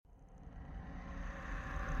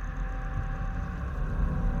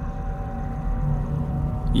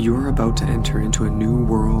You're about to enter into a new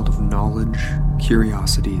world of knowledge,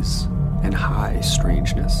 curiosities, and high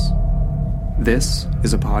strangeness. This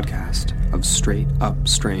is a podcast of Straight Up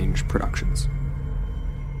Strange Productions.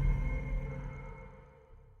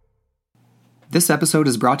 This episode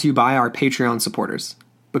is brought to you by our Patreon supporters.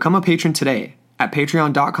 Become a patron today at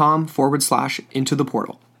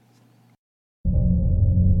patreon.com/intotheportal.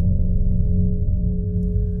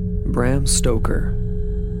 Bram Stoker,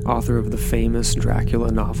 author of the famous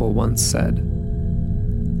Dracula novel, once said,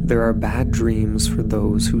 "There are bad dreams for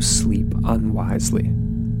those who sleep unwisely,"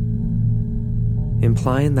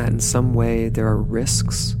 implying that in some way there are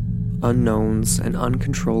risks, unknowns, and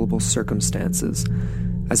uncontrollable circumstances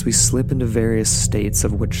as we slip into various states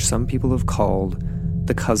of which some people have called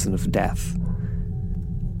the cousin of death.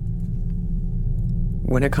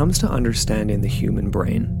 When it comes to understanding the human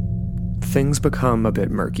brain, things become a bit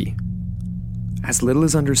murky. As little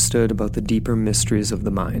is understood about the deeper mysteries of the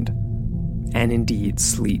mind, and indeed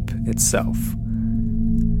sleep itself.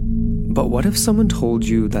 But what if someone told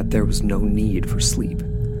you that there was no need for sleep?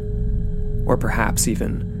 Or perhaps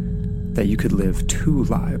even that you could live two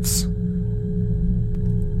lives,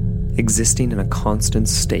 existing in a constant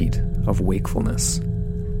state of wakefulness?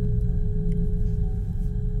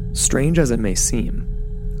 Strange as it may seem,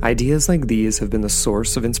 ideas like these have been the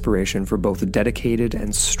source of inspiration for both dedicated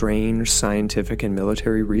and strange scientific and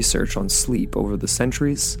military research on sleep over the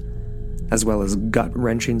centuries, as well as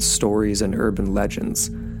gut-wrenching stories and urban legends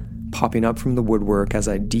popping up from the woodwork as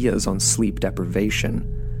ideas on sleep deprivation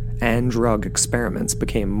and drug experiments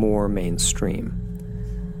became more mainstream.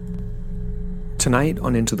 Tonight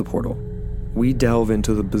on Into the Portal, we delve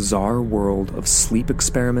into the bizarre world of sleep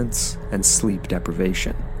experiments and sleep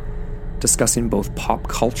deprivation, discussing both pop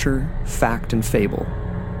culture, fact and fable,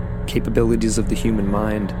 capabilities of the human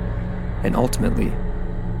mind, and ultimately,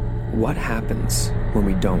 what happens when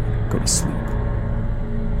we don't go to sleep.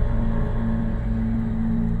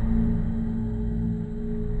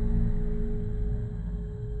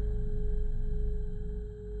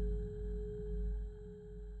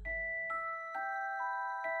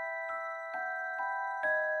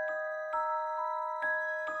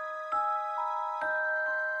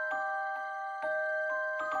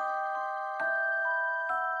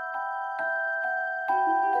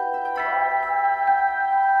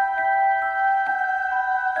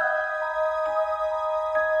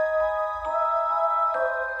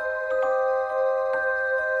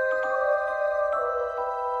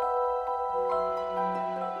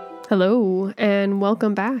 Hello, and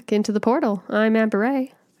welcome back into the portal. I'm Amber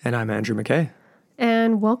Ray. And I'm Andrew McKay.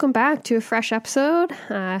 And welcome back to a fresh episode. It's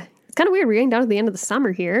kind of weird. We're getting down to the end of the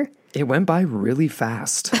summer here. It went by really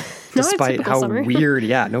fast. Despite how weird,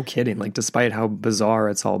 no kidding. Despite how bizarre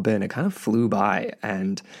it's all been, it kind of flew by.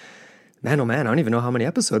 And man, oh man, I don't even know how many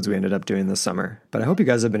episodes we ended up doing this summer. But I hope you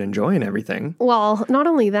guys have been enjoying everything. Well, not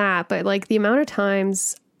only that, but the amount of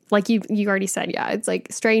times, you already said, it's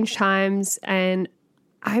strange times, and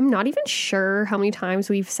I'm not even sure how many times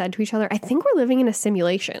we've said to each other, I think we're living in a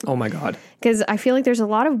simulation. Oh my God. Because I feel like there's a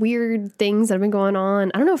lot of weird things that have been going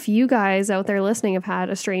on. I don't know if you guys out there listening have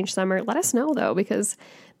had a strange summer. Let us know though, because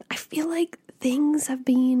I feel like things have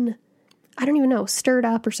been, I don't even know, stirred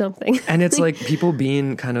up or something. And it's people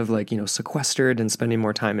being kind of sequestered and spending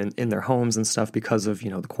more time in their homes and stuff because of,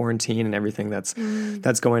 the quarantine and everything that's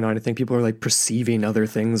going on. I think people are perceiving other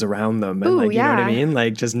things around them and you know what I mean?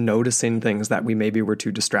 Just noticing things that we maybe were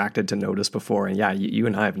too distracted to notice before. And you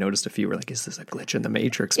and I have noticed a few. We're is this a glitch in the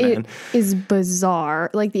Matrix, man? It is bizarre.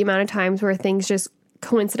 The amount of times where things just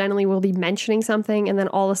coincidentally we'll be mentioning something and then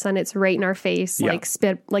all of a sudden it's right in our face,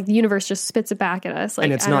 the universe just spits it back at us.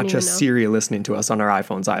 And it's not just Siri listening to us on our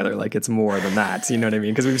iPhones either. It's more than that. You know what I mean?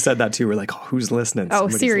 Because we've said that too. We're who's listening?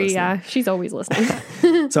 Somebody's Siri, listening. Yeah, she's always listening.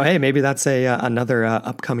 So hey, maybe that's another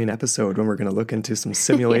upcoming episode when we're going to look into some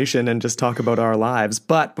simulation and just talk about our lives.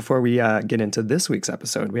 But before we get into this week's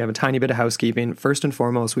episode, we have a tiny bit of housekeeping. First and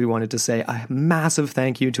foremost, we wanted to say a massive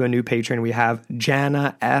thank you to a new patron. We have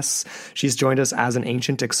Jana S. She's joined us as an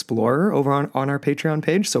ancient explorer over on our Patreon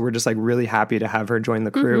page. So we're just really happy to have her join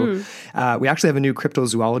the crew. Mm-hmm. We actually have a new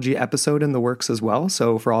cryptozoology episode in the works as well.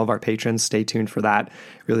 So for all of our patrons, stay tuned for that.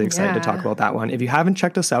 Really excited to talk about that one. If you haven't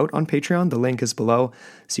checked us out on Patreon, the link is below.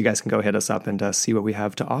 So you guys can go hit us up and see what we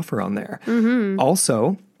have to offer on there. Mm-hmm.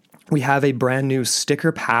 Also, we have a brand new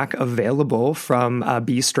sticker pack available from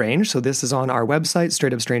Be Strange. So this is on our website,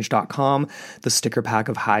 straightupstrange.com, the sticker pack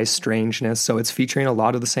of High Strangeness. So it's featuring a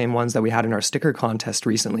lot of the same ones that we had in our sticker contest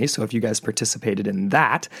recently. So if you guys participated in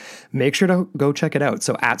that, make sure to go check it out.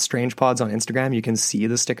 So at StrangePods on Instagram, you can see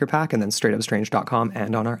the sticker pack, and then straightupstrange.com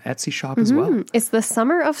and on our Etsy shop as well. It's the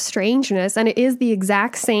Summer of Strangeness, and it is the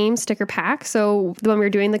exact same sticker pack. So when we were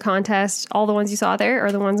doing the contest, all the ones you saw there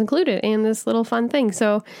are the ones included in this little fun thing.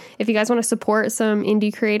 So if you guys want to support some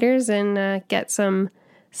indie creators and get some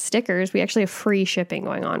stickers, we actually have free shipping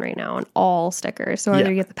going on right now on all stickers. So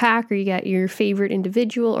either you get the pack or you get your favorite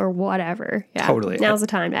individual or whatever. Yeah, totally. Now's the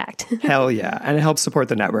time to act. Hell yeah. And it helps support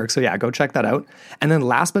the network. So yeah, go check that out. And then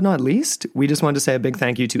last but not least, we just wanted to say a big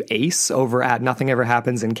thank you to Ace over at Nothing Ever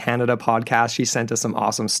Happens in Canada podcast. She sent us some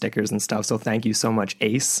awesome stickers and stuff. So thank you so much,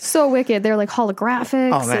 Ace. So wicked. They're like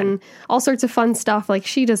holographics and all sorts of fun stuff. Like,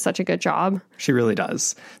 she does such a good job. She really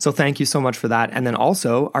does. So thank you so much for that. And then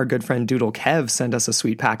also our good friend Doodle Kev sent us a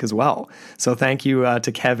sweet pack as well. So thank you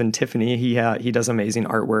to Kev and Tiffany. He does amazing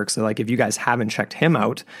artwork. So like, if you guys haven't checked him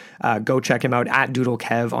out, go check him out at Doodle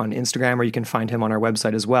Kev on Instagram, or you can find him on our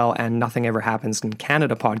website as well. And Nothing Ever Happens in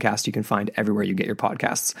Canada podcast, you can find everywhere you get your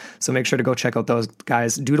podcasts. So make sure to go check out those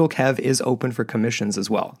guys. Doodle Kev is open for commissions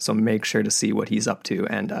as well. So make sure to see what he's up to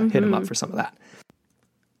and hit him up for some of that.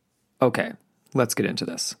 Okay, let's get into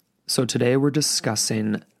this. So today we're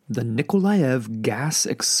discussing the Nikolaev gas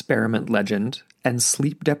experiment legend and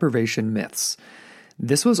sleep deprivation myths.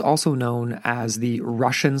 This was also known as the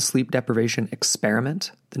Russian sleep deprivation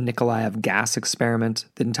experiment, the Nikolaev gas experiment.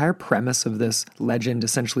 The entire premise of this legend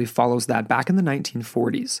essentially follows that back in the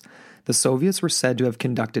 1940s. The Soviets were said to have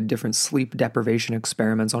conducted different sleep deprivation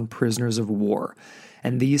experiments on prisoners of war,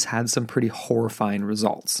 and these had some pretty horrifying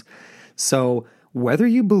results. So whether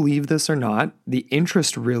you believe this or not, the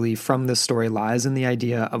interest really from this story lies in the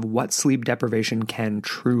idea of what sleep deprivation can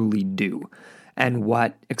truly do, and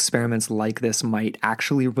what experiments like this might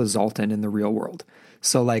actually result in the real world.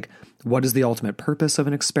 So like, what is the ultimate purpose of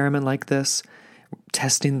an experiment like this?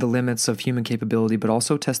 Testing the limits of human capability, but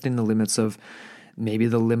also testing the limits of maybe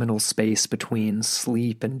the liminal space between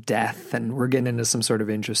sleep and death. And we're getting into some sort of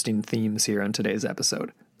interesting themes here on today's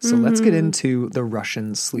episode. So let's get into the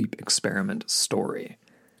Russian sleep experiment story.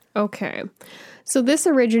 Okay. So this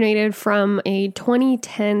originated from a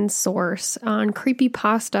 2010 source on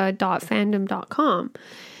creepypasta.fandom.com.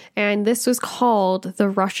 And this was called the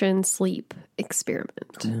Russian sleep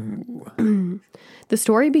experiment. The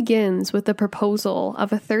story begins with the proposal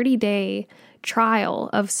of a 30-day trial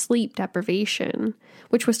of sleep deprivation,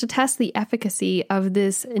 which was to test the efficacy of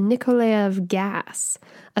this Nikolaev gas,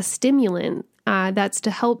 a stimulant that's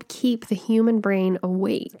to help keep the human brain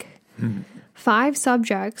awake. 5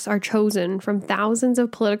 subjects are chosen from thousands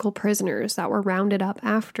of political prisoners that were rounded up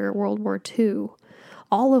after World War II,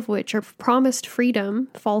 all of which are promised freedom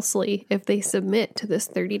falsely if they submit to this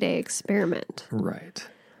 30-day experiment. Right.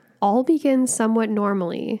 All begins somewhat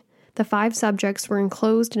normally. The 5 subjects were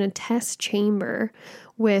enclosed in a test chamber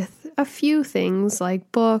with a few things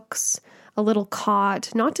like books, a little cot,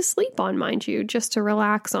 not to sleep on, mind you, just to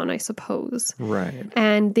relax on, I suppose. Right.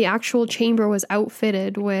 And the actual chamber was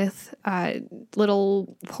outfitted with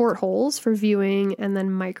little portholes for viewing and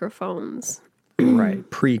then microphones. Right.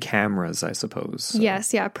 Pre-cameras, I suppose. So.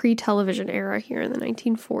 Yes, yeah, pre-television era here in the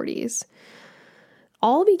 1940s.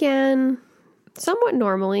 All began somewhat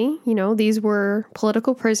normally. You know, these were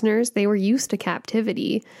political prisoners. They were used to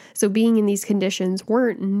captivity. So being in these conditions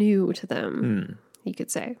weren't new to them, you could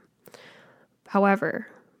say. However,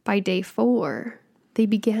 by day 4, they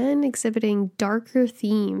began exhibiting darker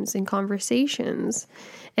themes in conversations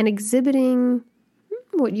and exhibiting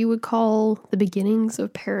what you would call the beginnings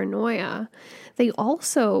of paranoia. They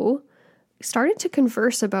also started to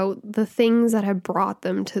converse about the things that had brought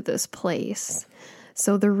them to this place.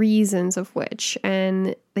 So the reasons of which,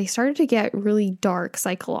 and they started to get really dark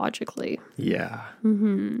psychologically. Yeah.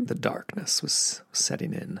 The darkness was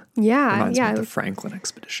setting in. Yeah. Reminds me of the Franklin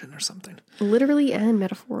expedition or something. Literally and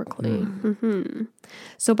metaphorically.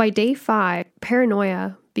 So by day 5,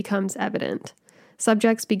 paranoia becomes evident.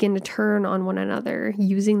 Subjects begin to turn on one another,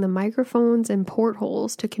 using the microphones and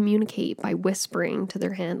portholes to communicate by whispering to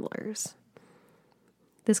their handlers.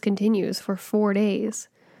 This continues for 4 days,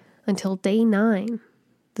 until day 9,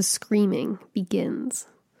 the screaming begins.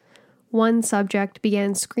 One subject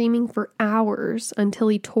began screaming for hours until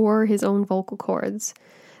he tore his own vocal cords,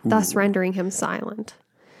 thus rendering him silent.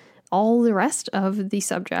 All the rest of the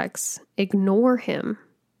subjects ignore him.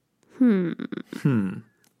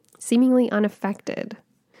 Seemingly unaffected,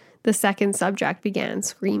 the second subject began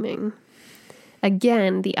screaming.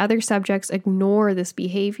 Again, the other subjects ignore this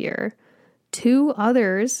behavior. 2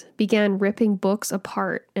 others began ripping books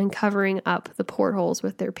apart and covering up the portholes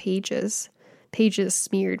with their pages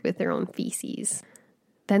smeared with their own feces.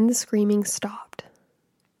 Then the screaming stopped.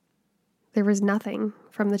 There was nothing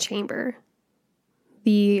from the chamber.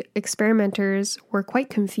 The experimenters were quite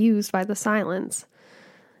confused by the silence,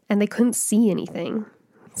 and they couldn't see anything,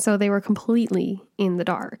 so they were completely in the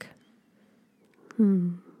dark.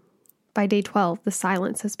 By day 12, the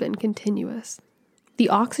silence has been continuous. The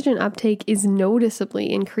oxygen uptake is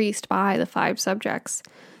noticeably increased by the 5 subjects,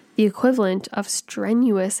 the equivalent of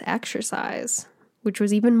strenuous exercise, which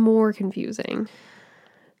was even more confusing.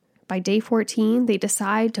 By day 14, they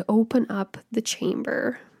decide to open up the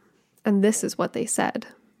chamber. And this is what they said.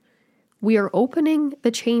 We are opening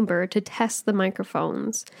the chamber to test the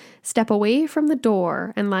microphones. Step away from the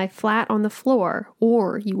door and lie flat on the floor,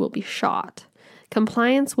 or you will be shot.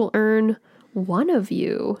 Compliance will earn one of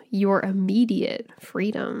you your immediate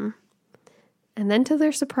freedom. And then to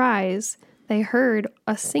their surprise, they heard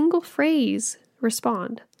a single phrase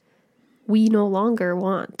respond. We no longer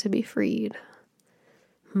want to be freed.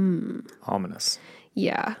 Ominous.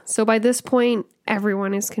 Yeah, so by this point,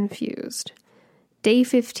 everyone is confused. Day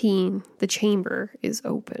 15, the chamber is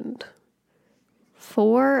opened.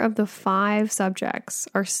 4 of the 5 subjects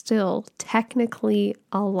are still technically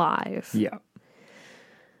alive. Yeah.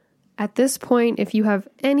 At this point, if you have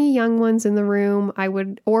any young ones in the room,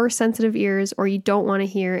 or sensitive ears, or you don't want to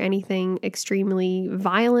hear anything extremely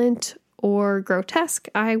violent or grotesque,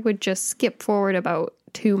 I would just skip forward about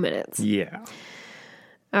 2 minutes. Yeah.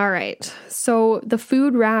 All right, so the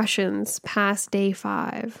food rations past day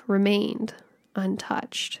 5 remained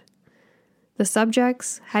untouched. The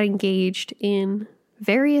subjects had engaged in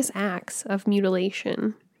various acts of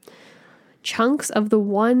mutilation. Chunks of the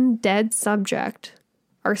one dead subject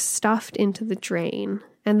are stuffed into the drain,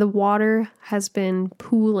 and the water has been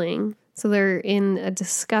pooling. So they're in a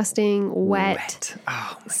disgusting, wet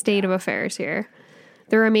state of affairs here.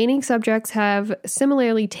 The remaining subjects have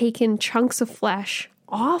similarly taken chunks of flesh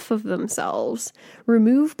off of themselves,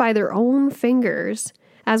 removed by their own fingers,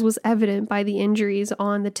 as was evident by the injuries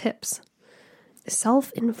on the tips.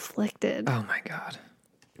 Self-inflicted. Oh my God.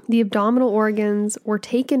 The abdominal organs were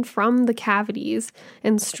taken from the cavities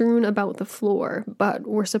and strewn about the floor, but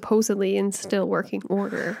were supposedly in still working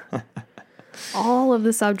order. All of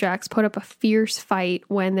the subjects put up a fierce fight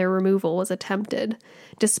when their removal was attempted.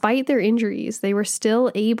 Despite their injuries, they were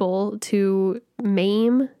still able to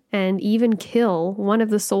maim and even kill one of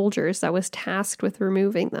the soldiers that was tasked with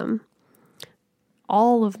removing them.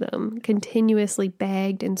 All of them continuously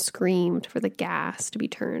begged and screamed for the gas to be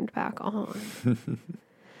turned back on.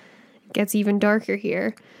 It gets even darker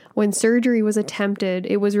here. When surgery was attempted,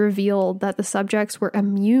 it was revealed that the subjects were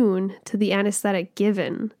immune to the anesthetic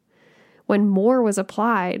given. When more was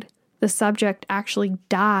applied, the subject actually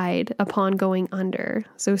died upon going under.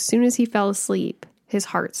 So as soon as he fell asleep, his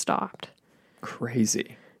heart stopped.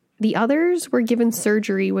 Crazy. The others were given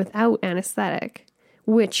surgery without anesthetic,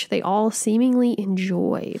 which they all seemingly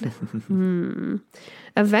enjoyed.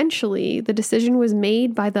 Eventually, the decision was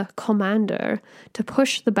made by the commander to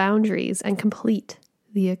push the boundaries and complete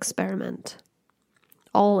the experiment.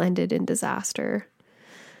 All ended in disaster.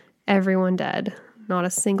 Everyone dead, not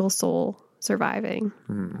a single soul surviving.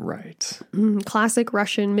 Right. Classic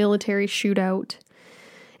Russian military shootout.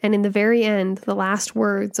 And in the very end, the last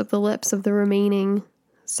words of the lips of the remaining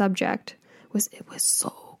subject was, "It was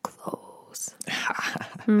so close."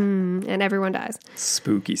 And everyone dies.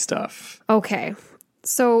 Spooky stuff. Okay.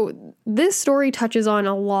 So this story touches on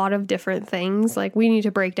a lot of different things. Like, we need to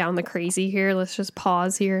break down the crazy here. Let's just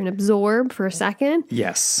pause here and absorb for a second.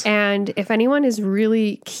 Yes. And if anyone is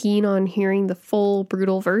really keen on hearing the full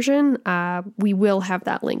brutal version, we will have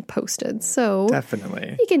that link posted. So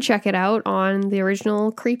definitely, you can check it out on the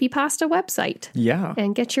original Creepypasta website. Yeah.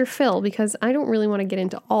 And get your fill, because I don't really want to get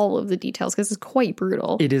into all of the details because it's quite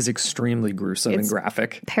brutal. It is extremely gruesome and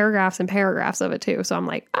graphic. Paragraphs and paragraphs of it too. So I'm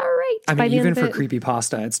like, all right. I mean, even for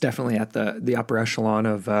creepypasta, it's definitely at the upper echelon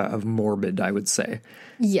of morbid, I would say.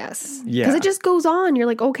 Yes. Yeah. Because it just goes on. You're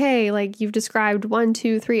like, okay, like you've described 1,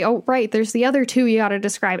 2, 3. Oh, right. There's the other 2 you got to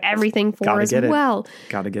describe everything for as well.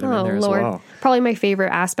 Got to get them in there as well. Probably my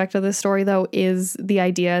favorite aspect of this story, though, is the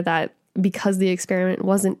idea that because the experiment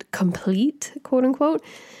wasn't complete, quote unquote,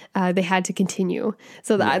 they had to continue.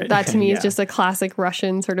 So that to me is just a classic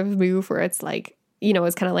Russian sort of move where it's like, you know,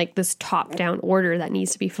 it's kind of like this top-down order that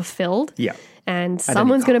needs to be fulfilled. Yeah. And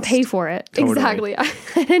someone's going to pay for it. Totally. Exactly.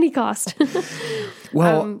 At any cost.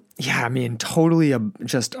 Well, yeah, I mean, totally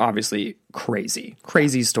just obviously crazy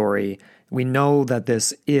story. We know that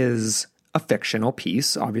this is a fictional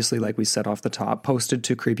piece, obviously, like we said off the top, posted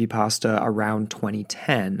to Creepypasta around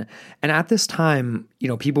 2010. And at this time,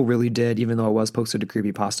 people really did, even though it was posted to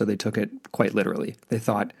Creepypasta, they took it quite literally. They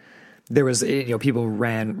thought there was, people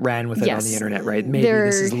ran with it on the internet, right? Maybe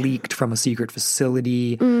this is leaked from a secret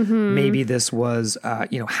facility. Maybe this was,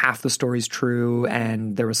 half the story's true,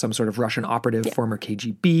 and there was some sort of Russian operative, former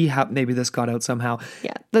KGB. Maybe this got out somehow.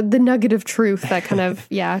 Yeah, the nugget of truth that kind of,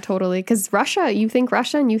 totally. Because Russia, you think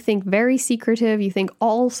Russia and you think very secretive, you think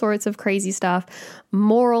all sorts of crazy stuff,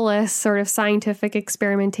 moralist sort of scientific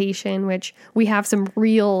experimentation, which we have some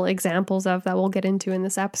real examples of that we'll get into in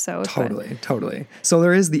this episode. Totally. So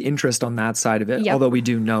there is the interest on that side of it, although we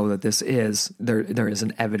do know that this is, there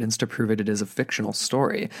isn't evidence to prove it is a fictional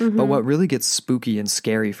story. But what really gets spooky and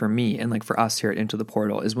scary for me, and like for us here at Into the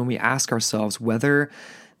Portal, is when we ask ourselves whether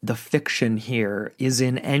the fiction here is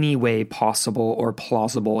in any way possible or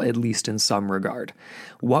plausible, at least in some regard.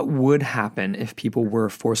 What would happen if people were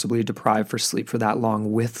forcibly deprived for sleep for that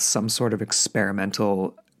long with some sort of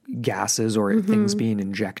experimental gases or things being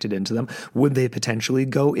injected into them? Would they potentially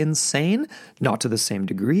go insane? Not to the same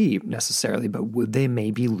degree necessarily, but would they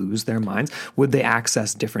maybe lose their minds? Would they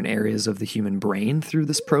access different areas of the human brain through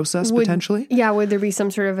this process potentially? Yeah, would there be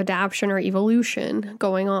some sort of adaptation or evolution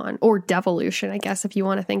going on? Or devolution, I guess, if you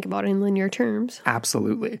want to think about it in linear terms.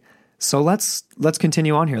 Absolutely. So let's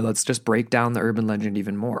continue on here. Let's just break down the urban legend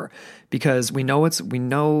even more, because we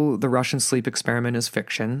know the Russian sleep experiment is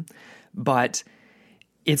fiction, but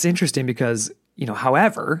it's interesting because,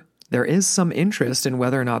 however, there is some interest in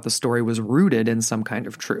whether or not the story was rooted in some kind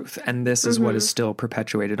of truth. And this is what is still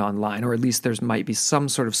perpetuated online, or at least there might be some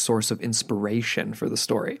sort of source of inspiration for the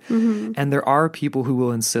story. And there are people who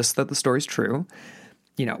will insist that the story's true.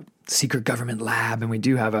 Secret government lab, and we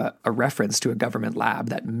do have a reference to a government lab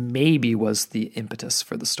that maybe was the impetus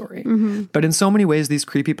for the story. But in so many ways, these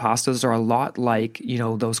creepypastas are a lot like,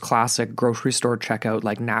 those classic grocery store checkout,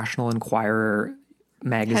 like National Enquirer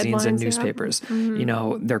magazines and newspapers.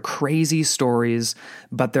 They're crazy stories,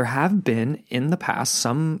 but there have been in the past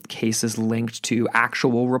some cases linked to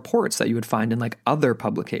actual reports that you would find in like other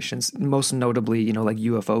publications. Most notably, like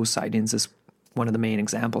UFO sightings is one of the main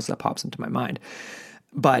examples that pops into my mind.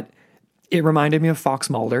 But it reminded me of Fox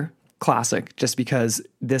Mulder, classic, just because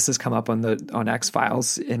this has come up on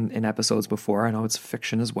X-Files in episodes before. I know it's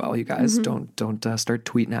fiction as well. You guys don't start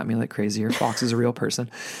tweeting at me like crazy, or Fox is a real person.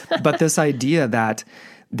 But this idea that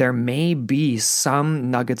there may be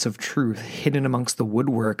some nuggets of truth hidden amongst the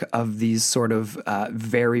woodwork of these sort of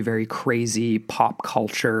very, very crazy pop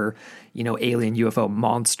culture, alien UFO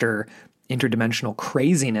monster interdimensional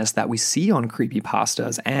craziness that we see on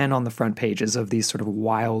creepypastas and on the front pages of these sort of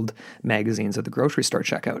wild magazines at the grocery store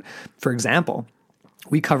checkout. For example,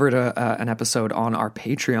 we covered an episode on our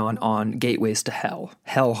Patreon on gateways to hell,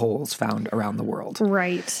 hellholes found around the world.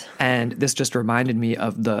 Right. And this just reminded me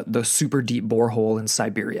of the super deep borehole in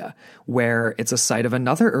Siberia, where it's a site of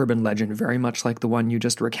another urban legend, very much like the one you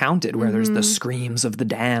just recounted, where there's the screams of the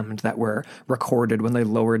damned that were recorded when they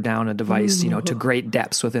lowered down a device, to great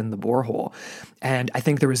depths within the borehole. And I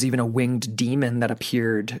think there was even a winged demon that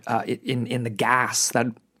appeared in the gas that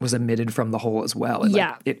was emitted from the hole as well.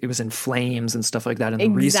 And it was in flames and stuff like that. And the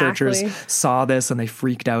researchers saw this and they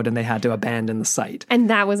freaked out and they had to abandon the site. And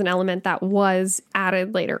that was an element that was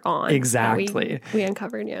added later on. Exactly. We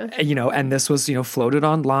uncovered, and this was, floated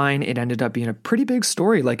online. It ended up being a pretty big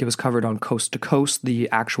story. Like, it was covered on Coast to Coast. The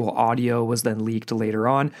actual audio was then leaked later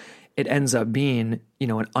on. It ends up being,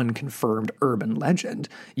 an unconfirmed urban legend.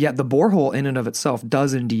 Yet the borehole in and of itself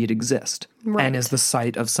does indeed exist. Right. And is the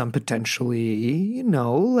site of some potentially,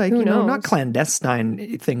 not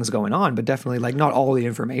clandestine things going on, but definitely not all the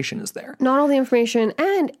information is there. Not all the information.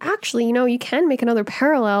 And actually, you can make another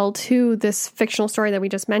parallel to this fictional story that we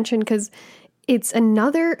just mentioned, because it's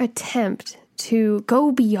another attempt to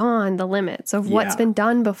go beyond the limits of what's been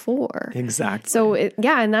done before. Exactly. So, in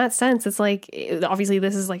that sense, it's obviously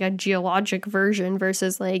this is like a geologic version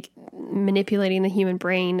versus manipulating the human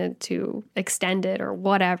brain to extend it or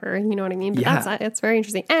whatever. You know what I mean? But it's very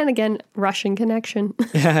interesting. And again, Russian connection.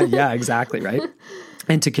 Yeah, exactly, right?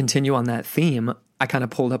 And to continue on that theme, I kind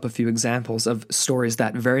of pulled up a few examples of stories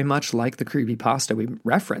that very much like the creepypasta we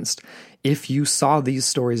referenced. If you saw these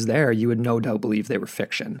stories there, you would no doubt believe they were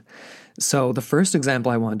fiction. So the first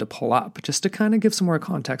example I wanted to pull up, just to kind of give some more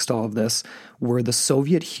context to all of this, were the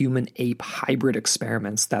Soviet human-ape hybrid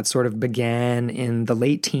experiments that sort of began in the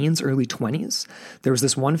late teens, early 20s. There was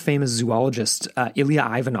this one famous zoologist, Ilya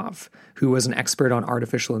Ivanov, who was an expert on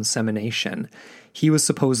artificial insemination. He was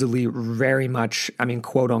supposedly very much,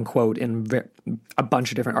 quote unquote, in a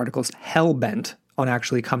bunch of different articles, hell-bent on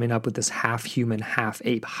actually coming up with this half human, half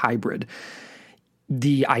ape hybrid.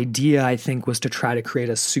 The idea, I think, was to try to create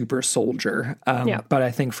a super soldier. But I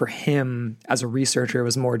think for him, as a researcher, it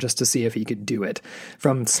was more just to see if he could do it.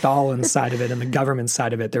 From Stalin's side of it and the government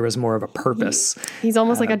side of it, there was more of a purpose. He's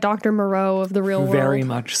almost like a Dr. Moreau of the real world. Very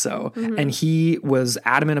much so. And he was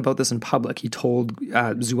adamant about this in public. He told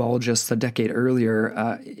zoologists a decade earlier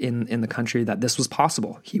in the country that this was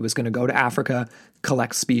possible. He was going to go to Africa,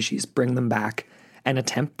 collect species, bring them back, and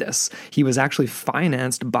attempt this. He was actually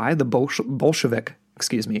financed by the Bolshevik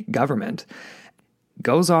government,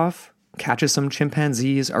 goes off, catches some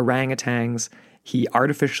chimpanzees, orangutans. He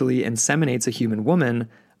artificially inseminates a human woman.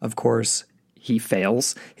 Of course, he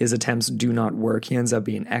fails. His attempts do not work. He ends up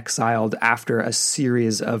being exiled after a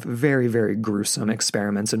series of very, very gruesome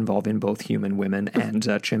experiments involving both human women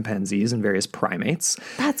and chimpanzees and various primates.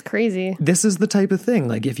 That's crazy. This is the type of thing,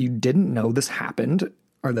 like if you didn't know this happened,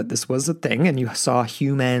 or that this was a thing, and you saw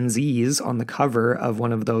Humanzees on the cover of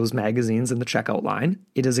one of those magazines in the checkout line,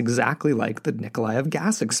 it is exactly like the Nikolaev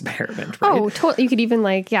gas experiment, right? Oh, totally. You could even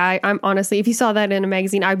I'm honestly, if you saw that in a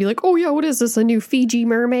magazine, I'd be like, oh yeah, what is this, a new Fiji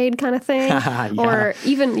mermaid kind of thing? Yeah. Or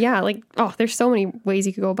even, there's so many ways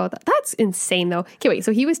you could go about that. That's insane though. Okay, wait,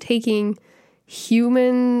 so he was taking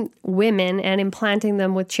human women and implanting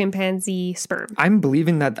them with chimpanzee sperm. I'm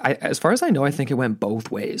believing that, as far as I know, I think it went both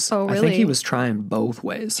ways. Oh, really? I think he was trying both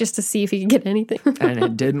ways. Just to see if he could get anything. And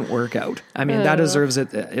it didn't work out. I mean, that deserves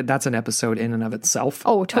it. That's an episode in and of itself.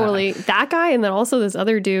 Oh, totally. That guy, and then also this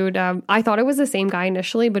other dude. I thought it was the same guy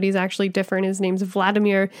initially, but he's actually different. His name's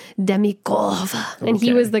Vladimir Demikov. And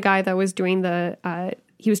he was the guy that was doing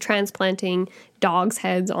he was transplanting dogs'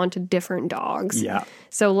 heads onto different dogs. Yeah.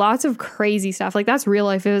 So lots of crazy stuff. Like, that's real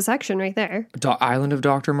life vivisection right there. Island of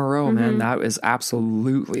Dr. Moreau, man. That is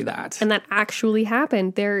absolutely that. And that actually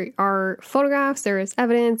happened. There are photographs, there is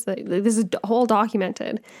evidence. This is whole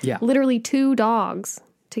documented. Yeah. Literally 2 dogs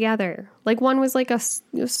together. Like, one was like a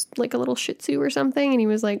little Shih Tzu or something, and he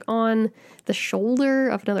was like on the shoulder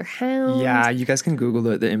of another hound. Yeah, you guys can Google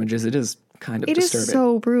the images. It is kind of disturbing. It is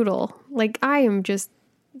so brutal. Like,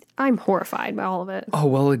 I'm horrified by all of it. Oh,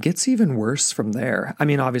 well, it gets even worse from there. I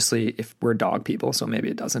mean, obviously, if we're dog people, so maybe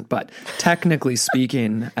it doesn't. But technically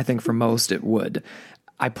speaking, I think for most it would.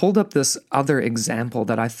 I pulled up this other example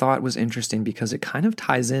that I thought was interesting because it kind of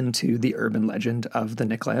ties into the urban legend of the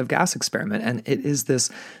Nikolaev gas experiment. And it is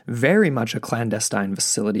this very much a clandestine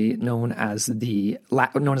facility known as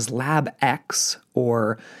Lab X,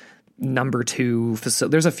 or Number 2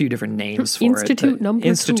 facility. There's a few different names for Institute it. Number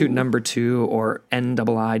Institute 2. Number 2 or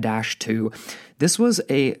NII-2. This was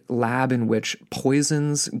a lab in which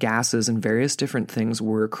poisons, gases, and various different things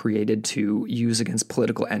were created to use against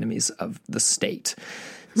political enemies of the state.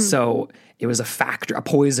 So it was a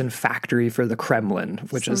poison factory for the Kremlin,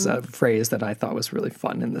 which is a phrase that I thought was really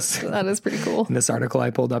fun in this. That is pretty cool. In this article I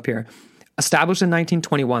pulled up here. Established in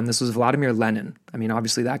 1921, this was Vladimir Lenin. I mean,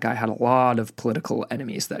 obviously that guy had a lot of political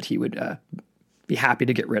enemies that he would be happy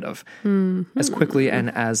to get rid of as quickly and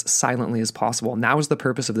as silently as possible. And that was the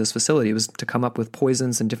purpose of this facility. It was to come up with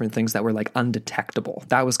poisons and different things that were like undetectable.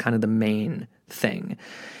 That was kind of the main thing.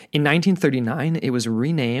 In 1939, it was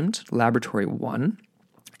renamed Laboratory 1.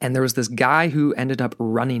 And there was this guy who ended up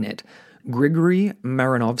running it, Grigory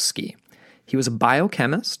Marinovsky. He was a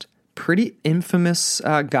biochemist, pretty infamous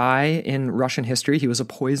guy in Russian history. He was a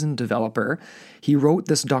poison developer. He wrote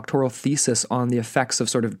this doctoral thesis on the effects of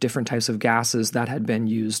sort of different types of gases that had been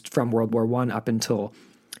used from World War I up until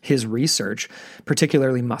his research,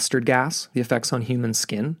 particularly mustard gas, the effects on human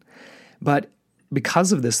skin. But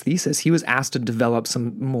because of this thesis, he was asked to develop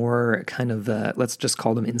some more kind of, let's just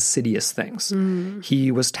call them insidious things.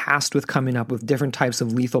 He was tasked with coming up with different types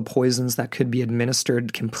of lethal poisons that could be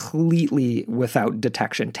administered completely without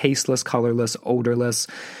detection, tasteless, colorless, odorless,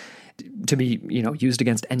 to be, used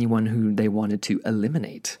against anyone who they wanted to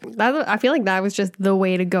eliminate. I feel like that was just the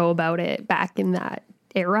way to go about it back in that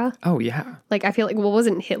era. Oh, yeah. Like, I feel like,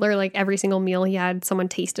 wasn't Hitler, like, every single meal he had, someone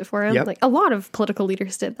taste it for him? Yep. Like, a lot of political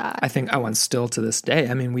leaders did that. I think, and still to this day,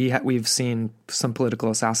 I mean, we've seen some political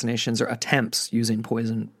assassinations or attempts using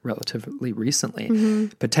poison relatively recently,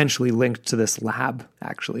 potentially linked to this lab,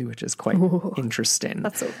 actually, which is quite interesting.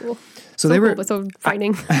 That's so cool. So they were cool, but so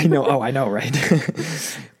frightening. I know. Oh, I know,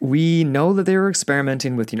 right? We know that they were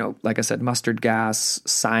experimenting with, like I said, mustard gas,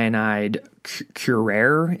 cyanide,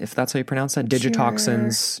 curare, if that's how you pronounce that,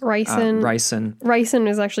 digitoxins, ricin. Ricin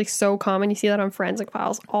is actually so common. You see that on forensic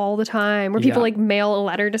files all the time, where people like mail a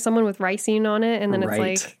letter to someone with ricin on it, and then it's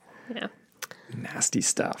like, nasty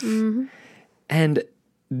stuff. And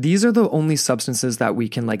these are the only substances that we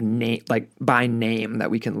can name, by name, that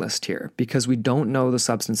we can list here, because we don't know the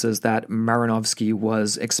substances that Marinovsky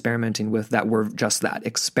was experimenting with that were just that,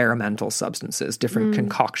 experimental substances, different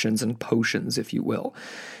concoctions and potions, if you will.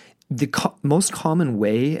 The most common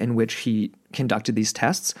way in which he conducted these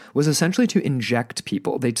tests was essentially to inject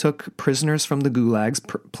people. They took prisoners from the gulags,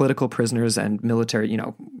 political prisoners and military,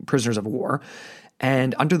 prisoners of war,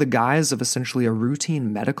 and under the guise of essentially a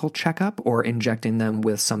routine medical checkup or injecting them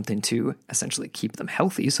with something to essentially keep them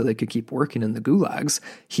healthy so they could keep working in the gulags,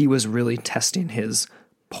 he was really testing his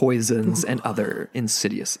poisons and other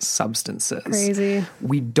insidious substances. Crazy.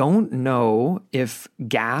 We don't know if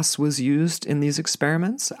gas was used in these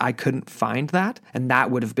experiments. I couldn't find that, and that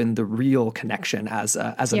would have been the real connection as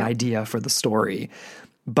an idea for the story.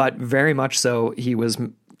 But very much so, he was,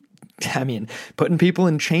 putting people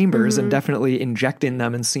in chambers and definitely injecting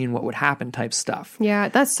them and seeing what would happen type stuff. Yeah,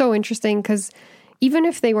 that's so interesting, because even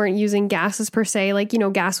if they weren't using gases per se,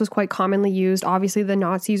 gas was quite commonly used. Obviously, the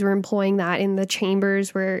Nazis were employing that in the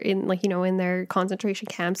chambers where in their concentration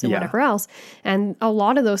camps and whatever else. And a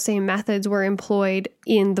lot of those same methods were employed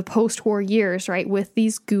in the post-war years, right? With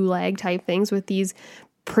these gulag type things, with these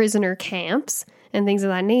prisoner camps and things of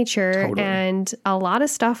that nature. Totally. And a lot of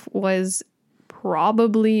stuff was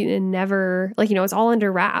probably never, it's all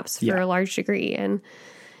under wraps for a large degree. And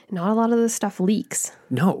not a lot of this stuff leaks.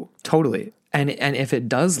 No, totally. And if it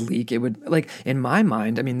does leak, it would, in my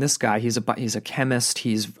mind, this guy, he's a chemist.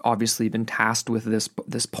 He's obviously been tasked with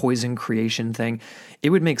this poison creation thing. It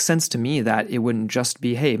would make sense to me that it wouldn't just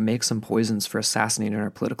be, hey, make some poisons for assassinating our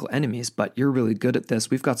political enemies, but you're really good at this.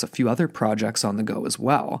 We've got a few other projects on the go as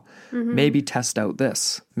well. Mm-hmm. Maybe test out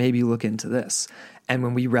this. Maybe look into this. And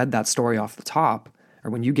when we read that story off the top, or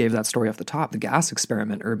when you gave that story off the top, the gas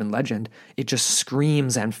experiment, urban legend, it just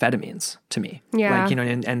screams amphetamines to me. Yeah.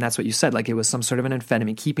 And that's what you said. It was some sort of an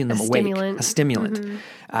amphetamine keeping them awake. A stimulant,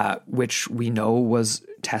 which we know was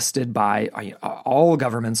tested by all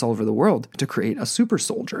governments all over the world to create a super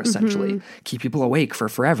soldier, essentially. Keep people awake for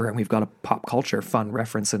forever. And we've got a pop culture fun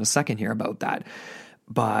reference in a second here about that.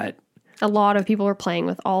 But a lot of people are playing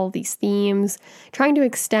with all these themes, trying to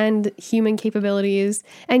extend human capabilities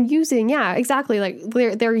and using, exactly.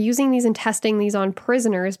 They're using these and testing these on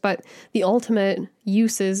prisoners, but the ultimate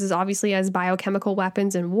uses is obviously as biochemical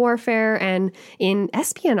weapons in warfare and in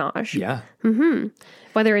espionage. Yeah. Mm-hmm.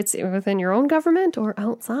 Whether it's within your own government or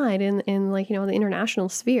outside in the international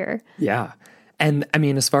sphere. Yeah. And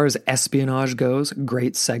as far as espionage goes,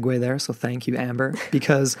 great segue there. So thank you, Amber,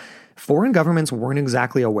 because foreign governments weren't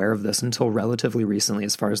exactly aware of this until relatively recently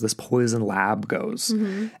as far as this poison lab goes.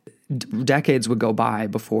 Mm-hmm. Decades would go by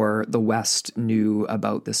before the West knew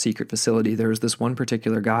about the secret facility. There was this one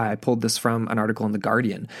particular guy, I pulled this from an article in The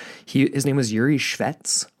Guardian. His name was Yuri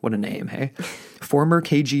Shvets. What a name, hey? Former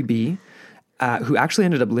KGB, who actually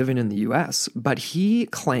ended up living in the US, but he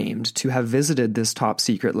claimed to have visited this top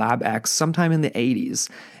secret Lab X sometime in the 80s.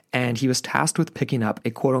 And he was tasked with picking up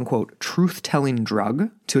a quote-unquote truth-telling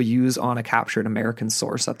drug to use on a captured American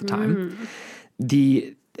source at the time.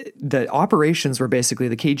 The operations were basically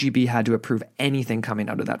the KGB had to approve anything coming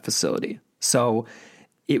out of that facility. So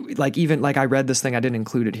I read this thing, I didn't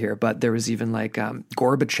include it here, but there was even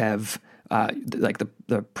Gorbachev,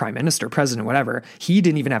 the prime minister, president, whatever, he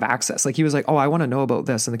didn't even have access. He was like, oh, I want to know about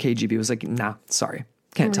this. And the KGB was like, nah, sorry.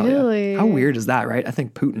 Can't tell you. How weird is that, right? I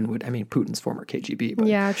think Putin would, Putin's former KGB. But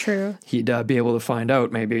yeah, true. He'd be able to find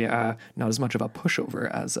out maybe not as much of a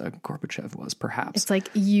pushover as Gorbachev was, perhaps. It's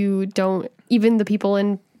even the people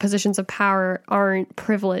in positions of power aren't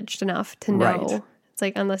privileged enough to know. Right.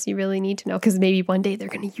 It's unless you really need to know, because maybe one day they're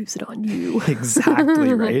going to use it on you.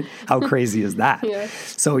 Exactly, right? How crazy is that? Yeah.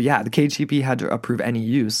 So the KGB had to approve any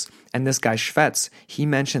use. And this guy Shvets, he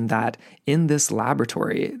mentioned that in this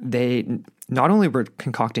laboratory, they not only were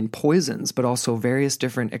concocting poisons, but also various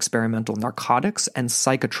different experimental narcotics and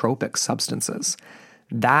psychotropic substances.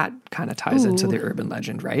 That kind of ties into the urban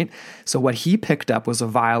legend, right? So what he picked up was a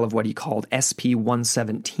vial of what he called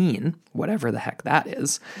SP-117, whatever the heck that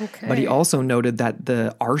is. Okay. But he also noted that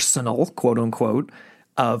the arsenal, quote unquote,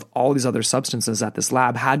 of all these other substances at this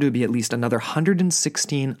lab had to be at least another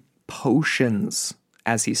 116 potions,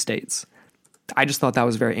 as he states. I just thought that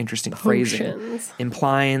was very interesting phrasing,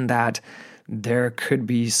 implying that there could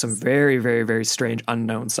be some very, very, very strange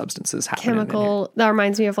unknown substances happening. Chemical, that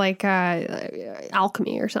reminds me of like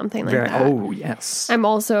alchemy or something like that. Oh, yes. I'm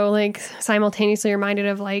also like simultaneously reminded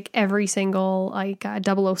of like every single like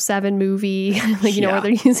 007 movie, like, you know, where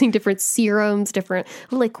they're using different serums, different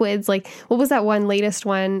liquids. Like, what was that one latest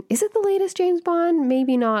one? Is it the latest James Bond?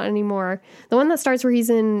 Maybe not anymore. The one that starts where he's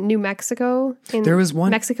in New Mexico, there was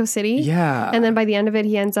one, Mexico City. Yeah. And then by the end of it,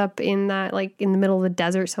 he ends up in that, like in the middle of the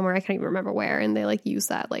desert somewhere. I can't even remember where. And they like use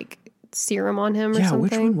that like serum on him or something. Yeah,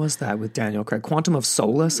 which one was that with Daniel Craig? Quantum of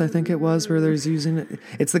Solace, I think it was, where there's using it.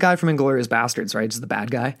 It's the guy from Inglourious Bastards, right? It's the bad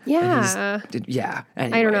guy. Yeah. Yeah.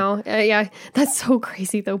 Anyway. I don't know. Yeah. That's so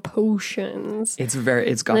crazy though. Potions. It's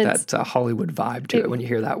got that Hollywood vibe to it when you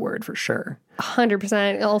hear that word for sure.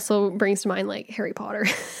 100%. It also brings to mind like Harry Potter.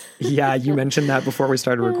 Yeah, you mentioned that before we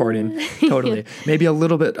started recording. Totally. Maybe a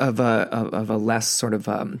little bit of a less sort of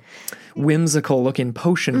whimsical looking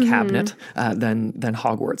potion cabinet than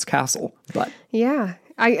Hogwarts Castle, but yeah.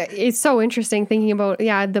 It's so interesting thinking about,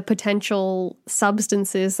 the potential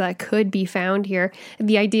substances that could be found here.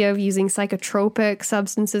 The idea of using psychotropic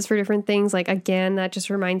substances for different things, like, again, that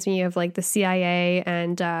just reminds me of like the CIA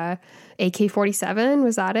and AK-47.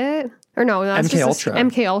 Was that it? Or no, that's MK Ultra.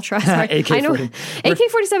 MK Ultra. Sorry. I know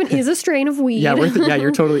AK-47 is a strain of weed. Yeah,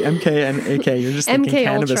 you're totally MK and AK. You're just thinking MK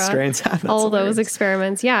cannabis Ultra, strains. all those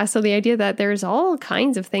experiments. Yeah, so the idea that there's all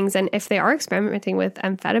kinds of things, and if they are experimenting with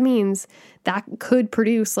amphetamines, that could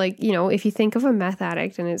produce, like, you know, if you think of a meth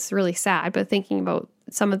addict, and it's really sad, but thinking about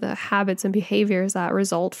some of the habits and behaviors that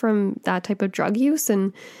result from that type of drug use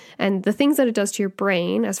and the things that it does to your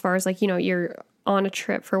brain, as far as like, you know, you're on a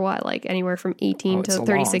trip for what, like anywhere from 18 to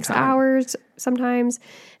 36 hours sometimes.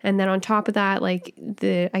 And then on top of that, like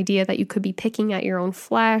the idea that you could be picking at your own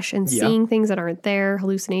flesh and seeing things that aren't there,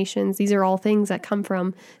 hallucinations. These are all things that come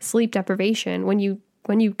from sleep deprivation. When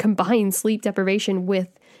you combine sleep deprivation with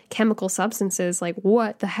chemical substances, like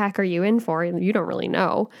what the heck are you in for? You don't really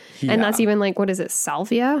know. Yeah. And that's even like, what is it,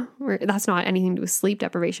 salvia? That's not anything to do with sleep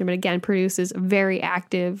deprivation, but again, produces very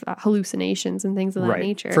active hallucinations and things of that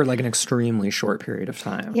nature. For like an extremely short period of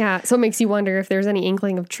time. Yeah. So it makes you wonder if there's any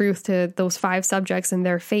inkling of truth to those 5 subjects and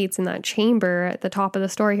their fates in that chamber at the top of the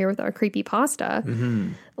story here with our creepypasta. Mm-hmm.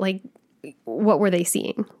 Like, what were they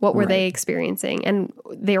seeing? What were they experiencing? And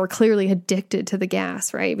they were clearly addicted to the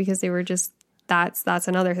gas, right? Because they were just, that's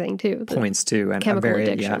another thing too. Points to and chemical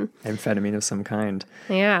addiction. Amphetamine of some kind.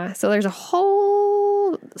 Yeah. So there's a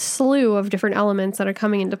whole slew of different elements that are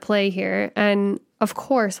coming into play here. And of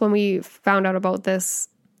course, when we found out about this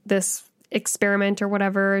experiment or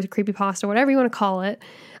whatever, creepypasta, whatever you want to call it,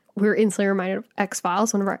 we were instantly reminded of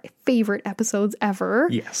X-Files, one of our favorite episodes ever.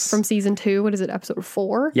 Yes. From season 2. What is it? Episode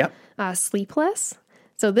 4? Yep. Sleepless.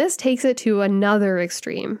 So this takes it to another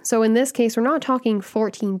extreme. So in this case, we're not talking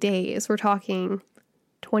 14 days. We're talking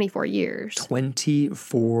 24 years.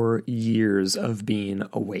 24 years of being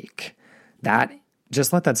awake.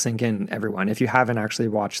 Just let that sink in, everyone. If you haven't actually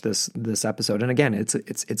watched this episode, and again,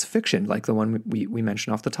 it's fiction, like the one we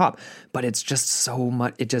mentioned off the top, but it's just so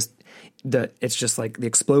much. It's just like the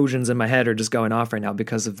explosions in my head are just going off right now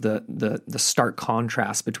because of the stark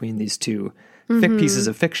contrast between these two thick pieces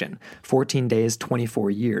of fiction. 14 days, 24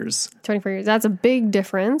 years. 24 years. That's a big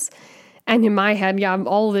difference. And in my head,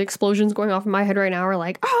 all the explosions going off in my head right now are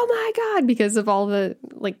like, oh my God, because of all the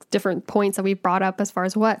like different points that we've brought up as far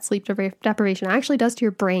as what sleep deprivation actually does to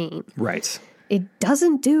your brain. Right. It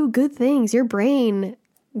doesn't do good things. Your brain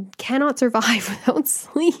cannot survive without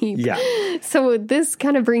sleep. Yeah. So this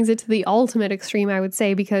kind of brings it to the ultimate extreme, I would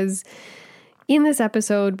say, because in this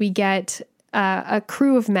episode, we get a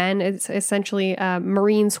crew of men. It's essentially a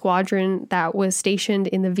Marine squadron that was stationed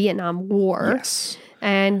in the Vietnam War. Yes.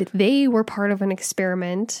 And they were part of an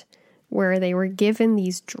experiment where they were given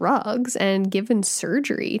these drugs and given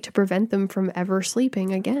surgery to prevent them from ever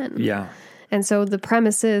sleeping again. Yeah. And so the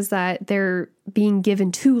premise is that they're being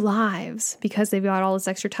given 2 lives because they've got all this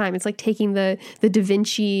extra time. It's like taking the Da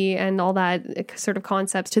Vinci and all that sort of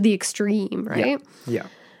concepts to the extreme, right? Yeah.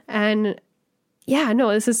 And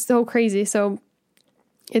this is so crazy. So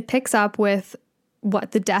it picks up with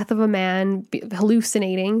the death of a man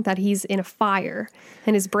hallucinating that he's in a fire,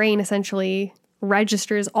 and his brain essentially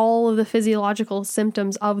registers all of the physiological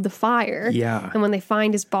symptoms of the fire. Yeah. And when they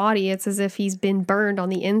find his body, it's as if he's been burned on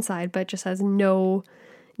the inside, but just has no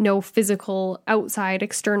physical outside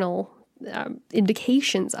external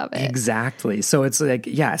indications of it. Exactly. So it's like,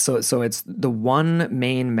 yeah, so it's the one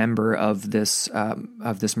main member of this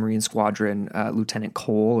Marine squadron, Lieutenant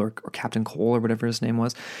Cole or Captain Cole or whatever his name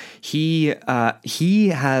was. He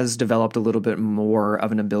has developed a little bit more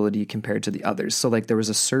of an ability compared to the others. So like there was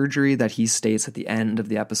a surgery that he states at the end of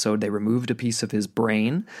the episode, they removed a piece of his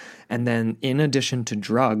brain. And then in addition to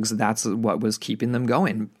drugs, that's what was keeping them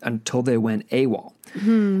going until they went AWOL.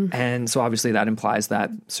 And so obviously that implies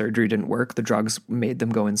that surgery didn't work. The drugs made them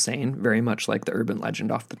go insane, very much like the urban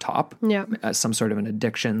legend off the top. Yeah. Some sort of an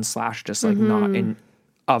addiction / just like not in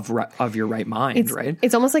of your right mind, right?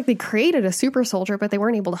 It's almost like they created a super soldier, but they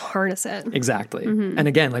weren't able to harness it. Exactly. And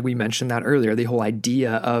again, like we mentioned that earlier, the whole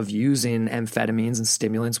idea of using amphetamines and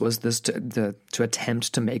stimulants was this to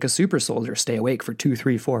attempt to make a super soldier stay awake for 2,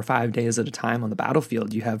 3, 4, 5 days at a time on the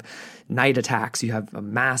battlefield. You have night attacks. You have a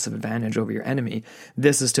massive advantage over your enemy.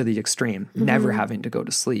 This is to the extreme, never having to go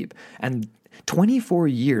to sleep. And 24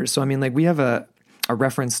 years. So, I mean, like we have a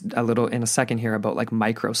reference a little in a second here about like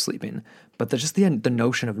micro sleeping, but the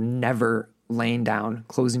notion of never laying down,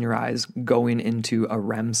 closing your eyes, going into a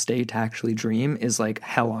REM state to actually dream is like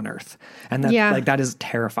hell on earth. And that, like, that is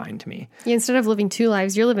terrifying to me. Yeah, instead of living 2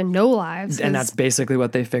 lives, you're living no lives. And that's basically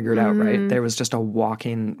what they figured out, right? There was just they were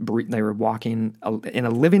walking in a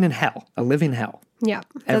living hell. Yeah.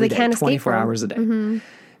 Every they day, can't 24 escape hours a day.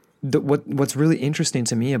 What's really interesting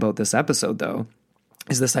to me about this episode, though,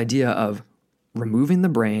 is this idea of removing the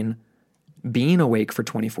brain, being awake for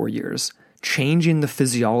 24 years, changing the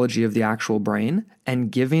physiology of the actual brain, and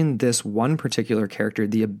giving this one particular character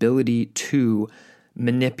the ability to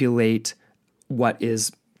manipulate what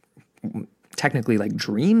is technically like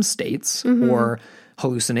dream states or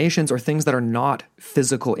hallucinations or things that are not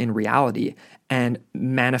physical in reality and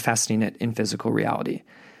manifesting it in physical reality.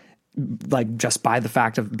 Like just by the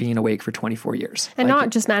fact of being awake for 24 years. And like, not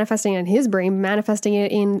just manifesting it in his brain, manifesting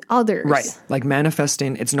it in others. Right. Like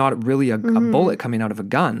manifesting, it's not really a bullet coming out of a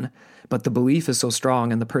gun, but the belief is so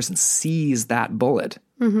strong and the person sees that bullet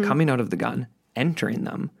coming out of the gun, entering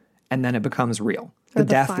them, and then it becomes real. The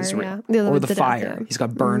death fire, is real. yeah. Or the fire. Death, yeah. He's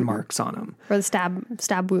got burn marks on him. Or the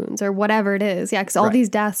stab wounds or whatever it is. Yeah, because all these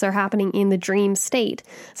deaths are happening in the dream state.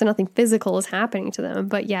 So nothing physical is happening to them,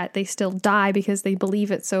 but yet they still die because they believe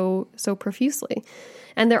it so profusely.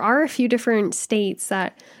 And there are a few different states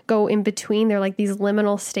that go in between. They're like these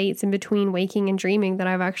liminal states in between waking and dreaming that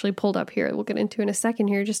I've actually pulled up here. We'll get into in a second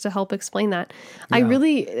here just to help explain that. Yeah. I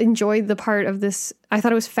really enjoyed the part of this. I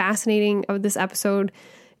thought it was fascinating of this episode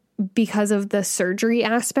because of the surgery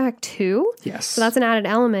aspect too. Yes. So that's an added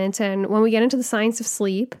element. And when we get into the science of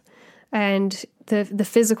sleep and the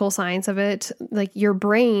physical science of it, like your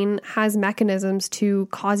brain has mechanisms to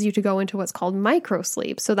cause you to go into what's called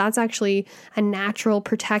microsleep. So that's actually a natural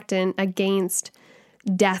protectant against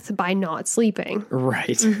death by not sleeping.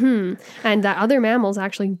 Right. And that other mammals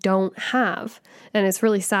actually don't have. And it's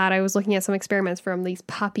really sad. I was looking at some experiments from these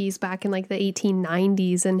puppies back in like the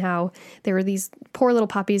 1890s and how there were these poor little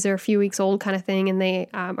puppies. They're a few weeks old kind of thing. And they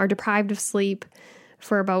are deprived of sleep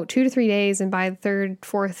for about 2 to 3 days. And by the 3rd,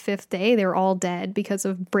 4th, 5th day, they were all dead because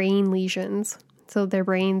of brain lesions. So their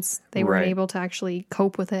brains, they weren't able to actually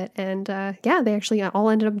cope with it. And they actually all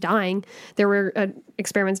ended up dying. There were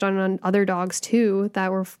experiments done on other dogs too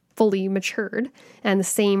that were fully matured, and the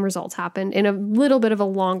same results happened in a little bit of a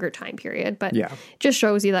longer time period. But it just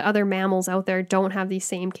shows you that other mammals out there don't have these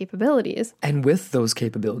same capabilities. And with those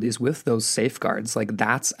capabilities, with those safeguards, like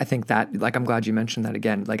that's, I think that, like, I'm glad you mentioned that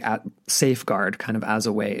again, like at safeguard kind of as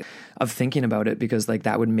a way of thinking about it, because like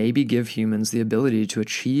that would maybe give humans the ability to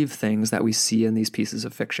achieve things that we see in these pieces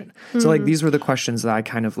of fiction. So like these were the questions that I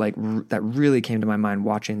kind of like, that really came to my mind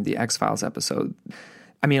watching the X-Files episode.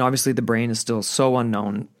 I mean, obviously the brain is still so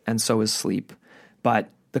unknown, and so is sleep, but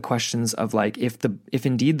the questions of like, if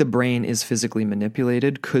indeed the brain is physically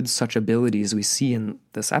manipulated, could such abilities we see in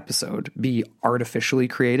this episode be artificially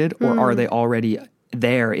created, or are they already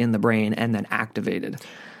there in the brain and then activated?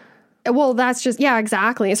 Well, that's just, yeah,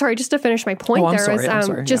 exactly. Sorry, just to finish my point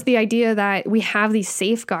the idea that we have these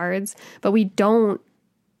safeguards, but we don't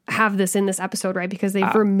have this in this episode, right? Because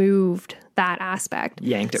they've removed that aspect.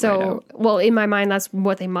 Yanked it right out. Well, in my mind, that's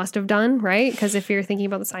what they must have done, right? Because if you're thinking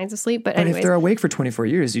about the science of sleep, but anyways. If they're awake for 24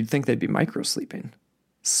 years, you'd think they'd be micro-sleeping.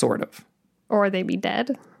 Sort of. Or they'd be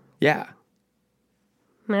dead. Yeah.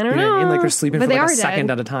 I don't know. What I mean? Like they're sleeping but for like a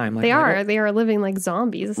second at a time. Like, they are living like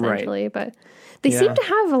zombies, essentially, but they seem to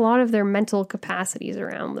have a lot of their mental capacities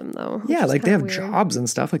around them, though. Yeah, like they have jobs and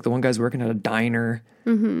stuff. Like the one guy's working at a diner.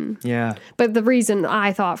 Yeah. But the reason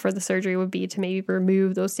I thought for the surgery would be to maybe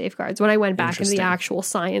remove those safeguards when I went back into the actual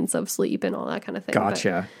science of sleep and all that kind of thing.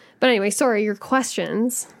 Gotcha. But anyway, sorry, your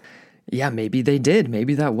questions. Yeah, maybe they did.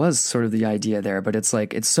 Maybe that was sort of the idea there, but it's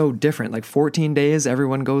like, it's so different. Like 14 days,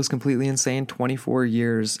 everyone goes completely insane, 24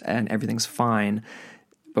 years and everything's fine.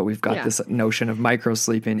 But we've got this notion of micro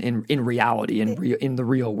sleeping in reality, in the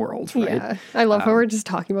real world, right? Yeah, I love how we're just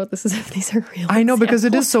talking about this as if these are real. I know, because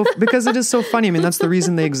it is so funny. I mean, that's the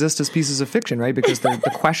reason they exist as pieces of fiction, right? Because the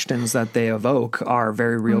questions that they evoke are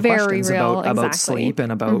very real questions about sleep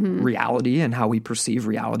and about reality and how we perceive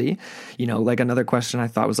reality. You know, like another question I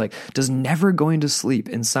thought was like, does never going to sleep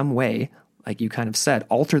in some way, like you kind of said,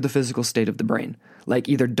 alter the physical state of the brain? Like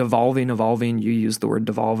either evolving, you used the word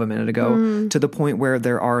devolve a minute ago, to the point where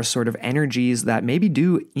there are sort of energies that maybe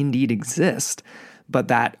do indeed exist, but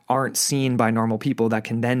that aren't seen by normal people, that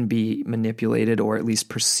can then be manipulated or at least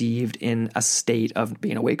perceived in a state of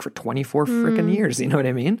being awake for 24 freaking years. You know what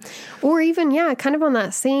I mean? Or even, kind of on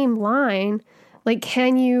that same line, like,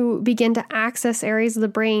 can you begin to access areas of the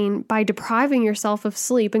brain by depriving yourself of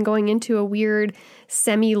sleep and going into a weird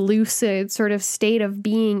semi-lucid sort of state of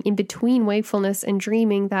being in between wakefulness and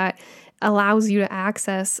dreaming that allows you to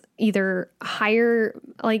access either higher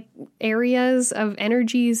like areas of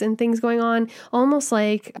energies and things going on, almost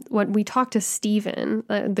like what we talked to Steven,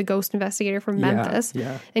 the ghost investigator from Memphis,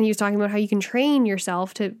 and he was talking about how you can train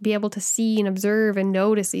yourself to be able to see and observe and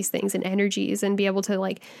notice these things and energies and be able to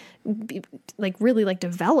really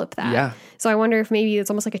develop that. Yeah. So I wonder if maybe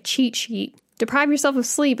it's almost like a cheat sheet. Deprive yourself of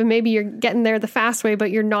sleep and maybe you're getting there the fast way,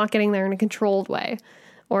 but you're not getting there in a controlled way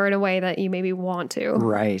or in a way that you maybe want to.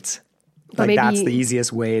 Right. Like that's the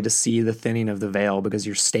easiest way to see the thinning of the veil, because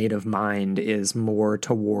your state of mind is more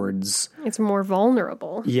towards... It's more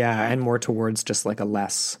vulnerable. Yeah, and more towards just like the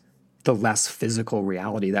less physical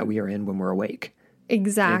reality that we are in when we're awake.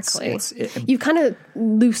 Exactly. You kind of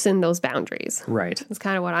loosen those boundaries. Right. That's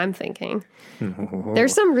kind of what I'm thinking.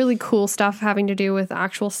 There's some really cool stuff having to do with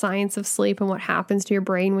actual science of sleep and what happens to your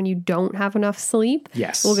brain when you don't have enough sleep.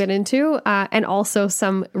 Yes. We'll get into. And also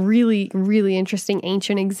some really, really interesting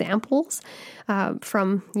ancient examples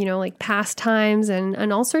from, like past times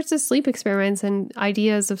and all sorts of sleep experiments and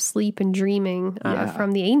ideas of sleep and dreaming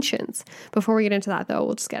from the ancients. Before we get into that, though,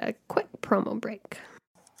 we'll just get a quick promo break.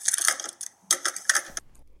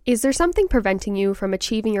 Is there something preventing you from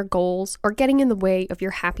achieving your goals or getting in the way of your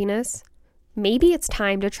happiness? Maybe it's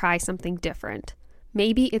time to try something different.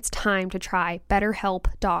 Maybe it's time to try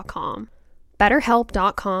BetterHelp.com.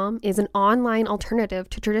 BetterHelp.com is an online alternative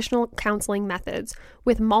to traditional counseling methods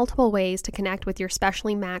with multiple ways to connect with your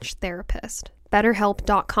specially matched therapist.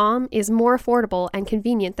 BetterHelp.com is more affordable and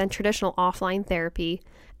convenient than traditional offline therapy,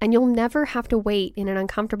 and you'll never have to wait in an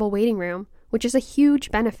uncomfortable waiting room, which is a huge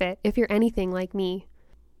benefit if you're anything like me.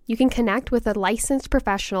 You can connect with a licensed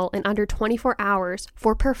professional in under 24 hours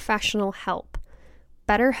for professional help.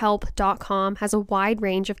 BetterHelp.com has a wide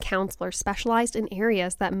range of counselors specialized in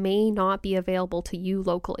areas that may not be available to you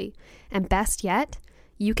locally. And best yet,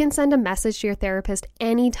 you can send a message to your therapist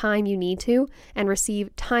anytime you need to and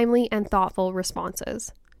receive timely and thoughtful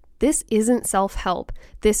responses. This isn't self-help.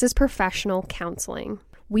 This is professional counseling.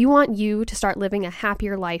 We want you to start living a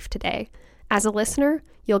happier life today. As a listener,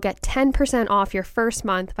 you'll get 10% off your first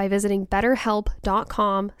month by visiting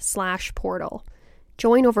betterhelp.com/portal.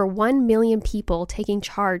 Join over 1 million people taking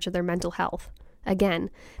charge of their mental health. Again,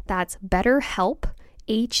 that's betterhelp,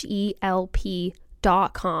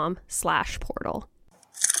 HELP.com/portal.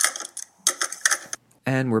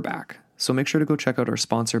 And we're back. So make sure to go check out our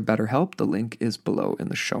sponsor, BetterHelp. The link is below in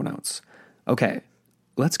the show notes. Okay.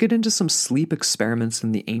 Let's get into some sleep experiments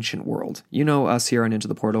in the ancient world. You know us here on Into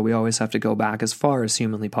the Portal, we always have to go back as far as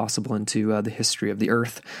humanly possible into the history of the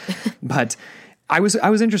earth. But I was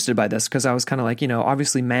interested by this because I was kind of like,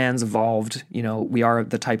 obviously man's evolved. We are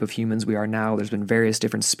the type of humans we are now. There's been various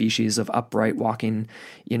different species of upright walking,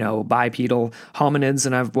 bipedal hominids.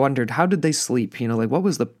 And I've wondered, how did they sleep? What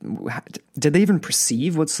was did they even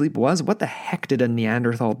perceive what sleep was? What the heck did a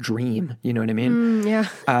Neanderthal dream? You know what I mean? Yeah.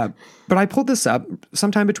 But I pulled this up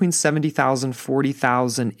sometime between 70,000,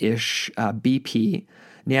 40,000-ish BP.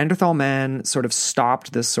 Neanderthal man sort of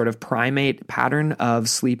stopped this sort of primate pattern of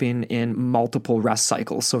sleeping in multiple rest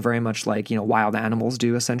cycles. So very much like, wild animals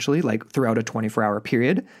do essentially, like throughout a 24-hour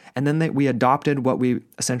period. And then we adopted what we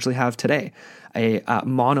essentially have today, a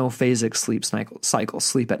monophasic sleep cycle,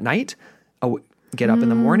 sleep at night, get up in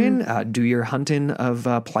the morning, do your hunting of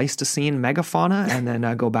Pleistocene megafauna, and then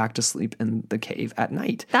go back to sleep in the cave at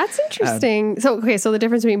night. That's interesting. So the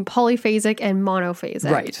difference between polyphasic and monophasic.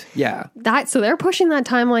 Right. Yeah. So they're pushing that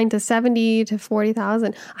timeline to 70 to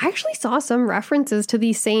 40,000. I actually saw some references to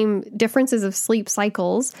these same differences of sleep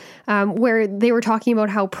cycles, where they were talking about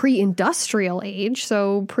how pre-industrial age,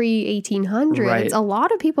 so pre-1800s, Right. a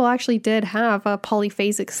lot of people actually did have a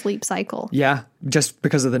polyphasic sleep cycle. Yeah. Just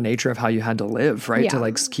because of the nature of how you had to live, right? Yeah. To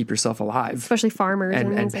like keep yourself alive. Especially farmers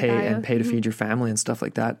and things pay like that. and pay to feed your family and stuff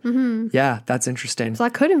like that. Mm-hmm. Yeah, that's interesting. So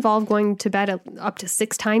that could involve going to bed up to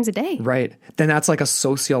 6 times a day. Right. Then that's like a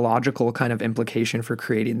sociological kind of implication for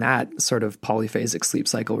creating that sort of polyphasic sleep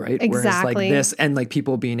cycle, right? Whereas like Exactly. this, and like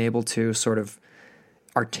people being able to sort of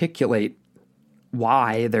articulate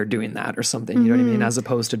why they're doing that or something, you know what I mean? As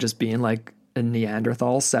opposed to just being like a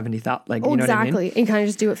Neanderthal, 70,000, like, you know what I mean? Exactly. And kind of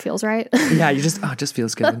just do what feels right. Yeah, you just, it just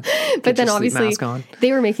feels good. But then your sleep obviously mask on.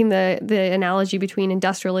 they were making the analogy between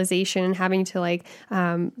industrialization and having to like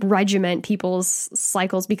regiment people's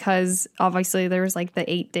cycles, because obviously there was like the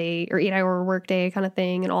 8-hour workday kind of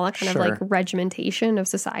thing and all that kind of like Sure. regimentation of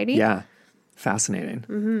society. Yeah.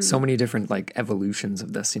 Fascinating. So many different like evolutions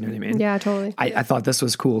of this, you know what I mean? Yeah, totally. I thought this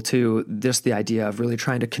was cool too. Just the idea of really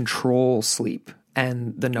trying to control sleep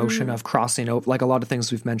and the notion of crossing over, like a lot of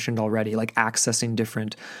things we've mentioned already, like accessing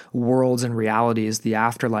different worlds and realities, the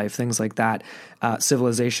afterlife, things like that.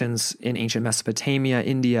 Civilizations in ancient Mesopotamia,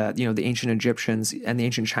 India, you know, the ancient Egyptians and the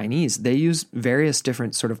ancient Chinese, they use various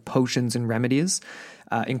different sort of potions and remedies,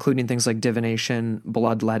 including things like divination,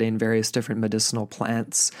 bloodletting, various different medicinal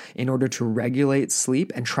plants, in order to regulate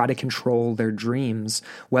sleep and try to control their dreams.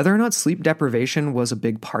 Whether or not sleep deprivation was a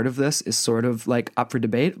big part of this is sort of like up for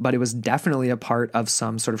debate, but it was definitely a part of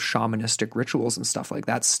some sort of shamanistic rituals and stuff like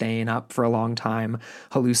that, staying up for a long time,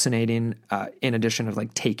 hallucinating, in addition of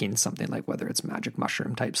like taking something like whether it's magic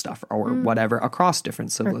mushroom type stuff or whatever across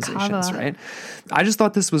different civilizations, kava. right? I just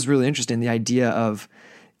thought this was really interesting, the idea of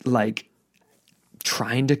like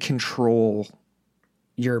trying to control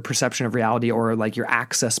your perception of reality or like your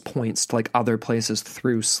access points to like other places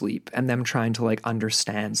through sleep, and them trying to like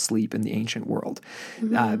understand sleep in the ancient world.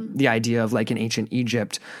 The idea of like in ancient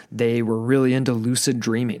Egypt, they were really into lucid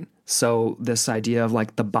dreaming. So this idea of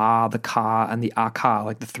like the Ba, the Ka, and the Aka,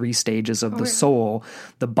 like the 3 stages of the soul.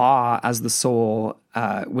 The Ba as the soul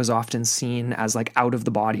was often seen as like out of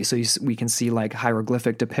the body. So we can see like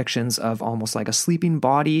hieroglyphic depictions of almost like a sleeping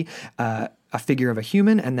body, a figure of a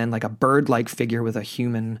human, and then like a bird-like figure with a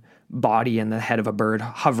human body and the head of a bird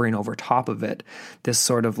hovering over top of it. This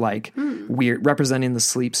sort of like weird, representing the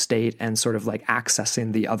sleep state and sort of like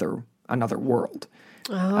accessing another world.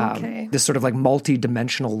 Okay. This sort of like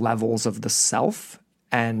multi-dimensional levels of the self,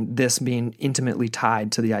 and this being intimately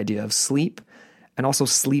tied to the idea of sleep and also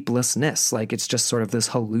sleeplessness. Like it's just sort of this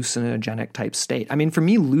hallucinogenic type state. I mean, for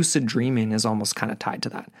me, lucid dreaming is almost kind of tied to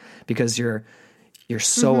that, because you're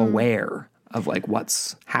so aware of like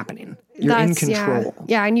what's happening. You're in control.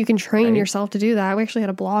 Yeah, and you can train right? yourself to do that. We actually had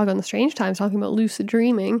a blog on the Strange Times talking about lucid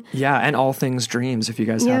dreaming. Yeah, and All Things Dreams. If you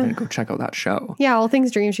guys haven't, go check out that show. Yeah, All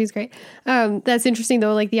Things Dream. She's great. That's interesting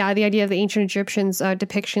though. Like the idea of the ancient Egyptians'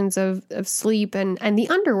 depictions of sleep and the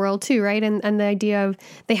underworld too, right? And the idea of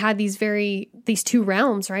they had these 2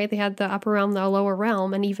 realms, right? They had the upper realm, the lower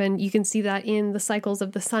realm, and even you can see that in the cycles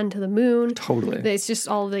of the sun to the moon. Totally. It's just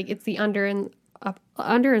all like it's the under and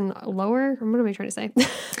lower. What am I trying to say?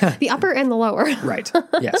 The upper and the lower. Right.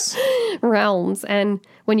 Yes. realms. And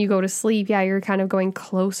when you go to sleep, you're kind of going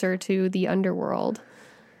closer to the underworld.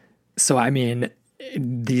 So, I mean,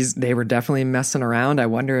 they were definitely messing around. I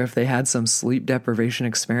wonder if they had some sleep deprivation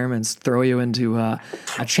experiments, throw you into a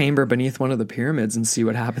chamber beneath one of the pyramids and see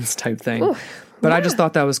what happens type thing. Ooh, but I just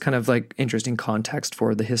thought that was kind of like interesting context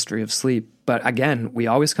for the history of sleep. But again, we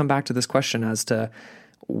always come back to this question as to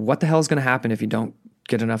what the hell is going to happen if you don't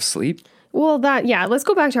get enough sleep? Well, let's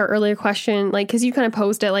go back to our earlier question, like, because you kind of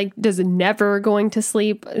posed it, like, does never going to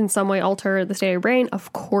sleep in some way alter the state of your brain?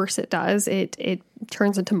 Of course it does. It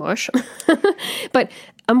turns into mush. But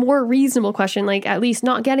a more reasonable question, like, at least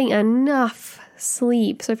not getting enough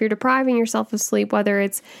sleep. So if you're depriving yourself of sleep, whether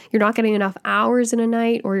it's you're not getting enough hours in a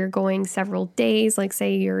night or you're going several days, like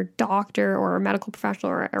say you're a doctor or a medical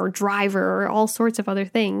professional or a driver or all sorts of other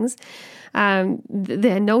things,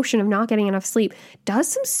 the notion of not getting enough sleep does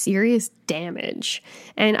some serious damage.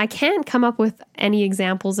 And I can't come up with any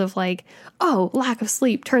examples of like, oh, lack of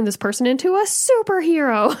sleep turned this person into a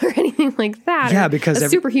superhero or anything like that. Yeah, because a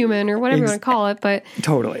superhuman or whatever you want to call it. But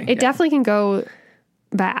totally, it definitely can go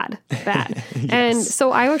bad. And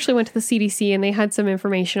so I actually went to the CDC and they had some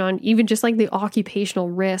information on even just like the occupational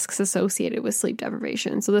risks associated with sleep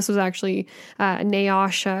deprivation. So this was actually a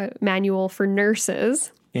NIOSH manual for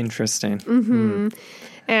nurses. Interesting.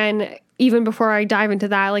 And even before I dive into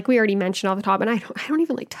that, like we already mentioned off the top, and I don't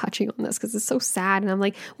even like touching on this because it's so sad. And I'm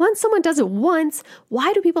like, once someone does it once,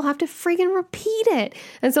 why do people have to friggin' repeat it?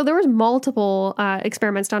 And so there was multiple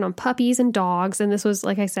experiments done on puppies and dogs. And this was,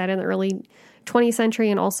 like I said, in the early 20th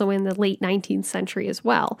century and also in the late 19th century as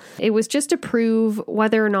well. It was just to prove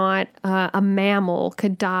whether or not a mammal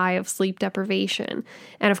could die of sleep deprivation.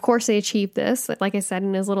 And of course they achieved this, like I said,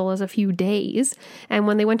 in as little as a few days. And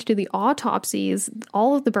when they went to do the autopsies,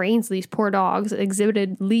 all of the brains of these poor dogs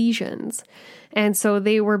exhibited lesions. And so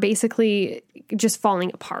they were basically just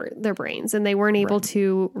falling apart, their brains, and they weren't able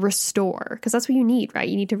to restore, because that's what you need, right?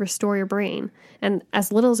 You need to restore your brain. And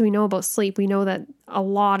as little as we know about sleep, we know that a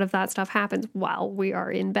lot of that stuff happens while we are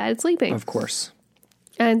in bed sleeping. Of course.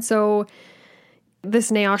 And so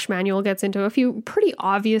this NIOSH manual gets into a few pretty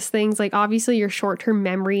obvious things. Like obviously your short-term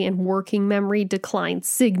memory and working memory declines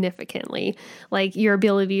significantly. Like your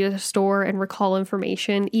ability to store and recall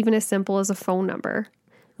information, even as simple as a phone number.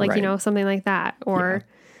 Like, you know, something like that. Or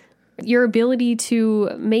your ability to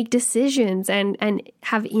make decisions and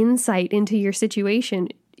have insight into your situation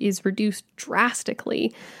is reduced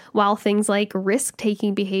drastically, while things like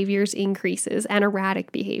risk-taking behaviors increases and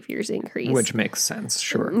erratic behaviors increase. Which makes sense,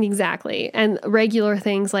 sure. Exactly. And regular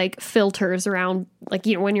things like filters around, like,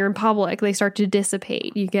 you know, when you're in public, they start to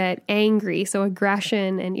dissipate. You get angry, so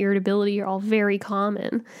aggression and irritability are all very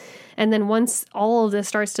common. And then once all of this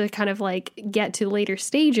starts to kind of like get to later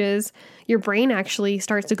stages, your brain actually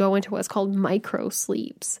starts to go into what's called micro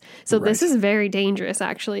sleeps. So this is very dangerous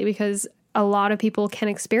actually, because a lot of people can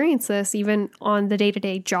experience this even on the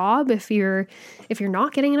day-to-day job. If you're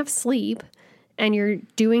not getting enough sleep and you're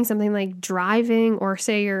doing something like driving, or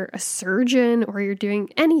say you're a surgeon, or you're doing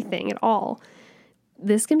anything at all,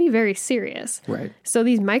 this can be very serious. Right. So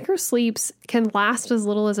these micro sleeps can last as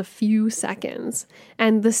little as a few seconds.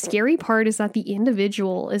 And the scary part is that the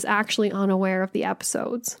individual is actually unaware of the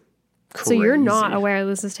episodes. Crazy. So you're not aware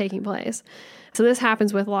this is taking place. So this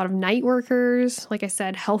happens with a lot of night workers, like I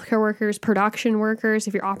said, healthcare workers, production workers.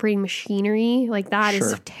 If you're operating machinery, like that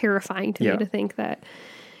is terrifying to me to think that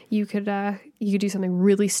you could do something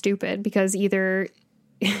really stupid because either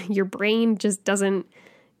your brain just doesn't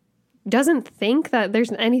think that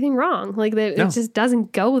there's anything wrong. Like it just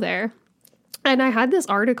doesn't go there. And I had this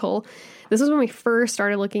article. This was when we first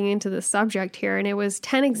started looking into this subject here, and it was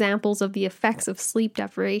 10 examples of the effects of sleep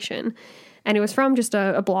deprivation. And it was from just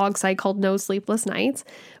a blog site called No Sleepless Nights.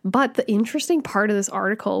 But the interesting part of this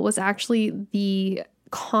article was actually the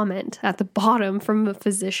comment at the bottom from a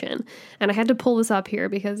physician. And I had to pull this up here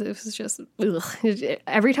because it was just,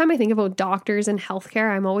 every time I think about doctors and healthcare,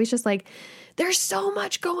 I'm always just like, there's so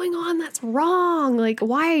much going on that's wrong. Like,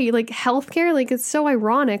 why? Like, healthcare, like, it's so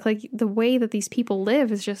ironic. Like, the way that these people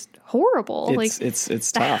live is just horrible. It's the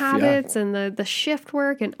tough, habits and the shift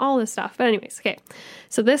work and all this stuff. But anyways, okay.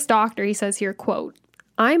 So this doctor, he says here, quote,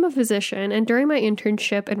 "I'm a physician, and during my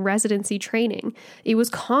internship and residency training, it was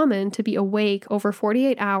common to be awake over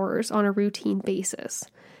 48 hours on a routine basis.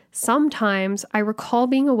 Sometimes I recall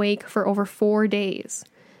being awake for over 4 days.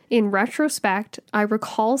 In retrospect, I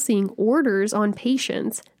recall seeing orders on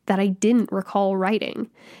patients that I didn't recall writing,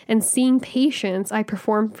 and seeing patients I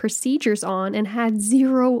performed procedures on and had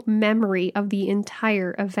zero memory of the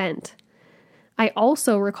entire event. I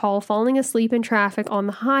also recall falling asleep in traffic on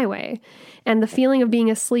the highway and the feeling of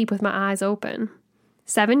being asleep with my eyes open.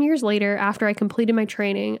 7 years later, after I completed my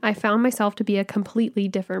training, I found myself to be a completely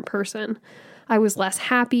different person. I was less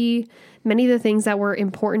happy. Many of the things that were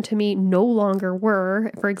important to me no longer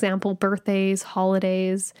were, for example, birthdays,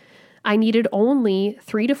 holidays. I needed only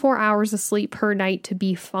 3 to 4 hours of sleep per night to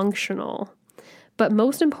be functional. But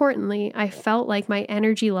most importantly, I felt like my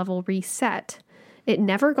energy level reset. It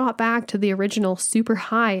never got back to the original super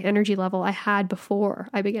high energy level I had before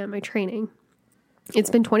I began my training.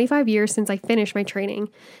 It's been 25 years since I finished my training,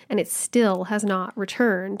 and it still has not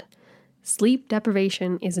returned. Sleep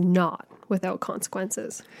deprivation is not without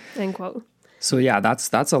consequences." End quote. So yeah,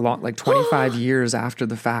 that's a lot, like 25 years after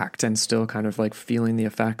the fact, and still kind of like feeling the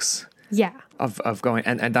effects of going,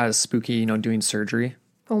 and that is spooky, you know, doing surgery.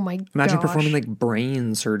 Oh my god. Imagine performing like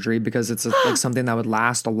brain surgery, because it's like something that would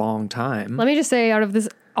last a long time. Let me just say, out of this,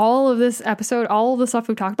 all of this episode, all of the stuff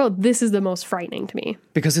we've talked about, this is the most frightening to me.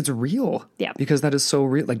 Because it's real. Yeah. Because that is so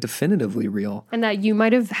real, like definitively real. And that you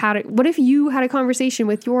might have had it. What if you had a conversation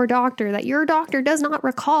with your doctor that your doctor does not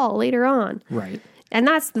recall later on? Right. And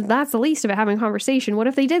that's the least of it, having a conversation. What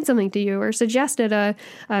if they did something to you or suggested a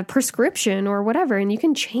prescription or whatever? And you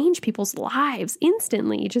can change people's lives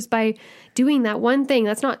instantly just by doing that one thing.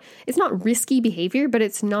 It's not risky behavior, but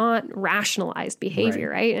it's not rationalized behavior,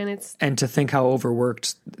 right? And to think how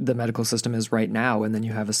overworked the medical system is right now, and then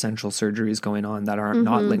you have essential surgeries going on that are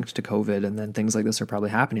not linked to COVID, and then things like this are probably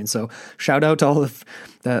happening. So shout out to all of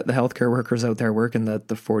the healthcare workers out there working the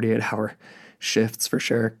 48-hour shifts for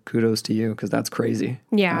sure. Kudos to you, because that's crazy.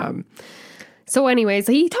 Yeah. So anyways,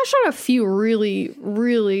 he touched on a few really,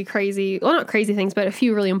 really crazy, well, not crazy things, but a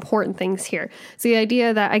few really important things here. So the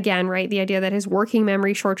idea that, again, right, the idea that his working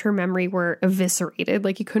memory, short-term memory were eviscerated,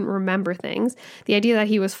 like he couldn't remember things. The idea that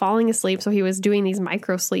he was falling asleep, so he was doing these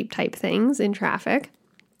micro sleep type things in traffic.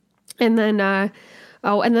 And then,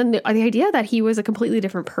 the idea that he was a completely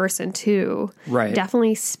different person too, right,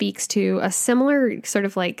 definitely speaks to a similar sort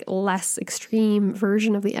of like less extreme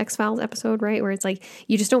version of the X-Files episode, right? Where it's like,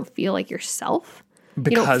 you just don't feel like yourself.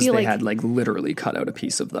 Because they had like literally cut out a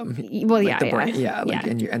piece of them. Well, like the brain.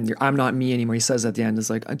 And you're, I'm not me anymore. He says at the end,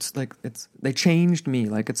 they changed me.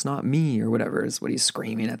 Like, it's not me or whatever is what he's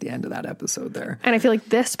screaming at the end of that episode there. And I feel like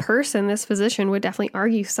this physician would definitely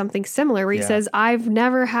argue something similar where he says, I've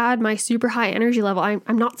never had my super high energy level.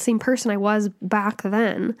 I'm not the same person I was back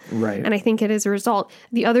then. Right. And I think it is a result.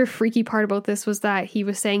 The other freaky part about this was that he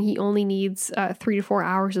was saying he only needs 3 to 4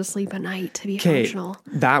 hours of sleep a night to be functional.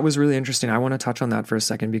 That was really interesting. I want to touch on that for a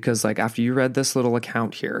second, because like after you read this little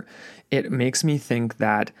account here, it makes me think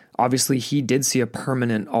that obviously he did see a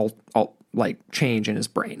permanent like change in his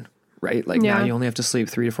brain, right? Like now you only have to sleep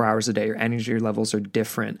 3 to 4 hours a day. Your energy levels are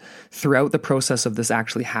different throughout the process of this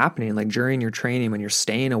actually happening. Like during your training, when you're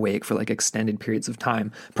staying awake for like extended periods of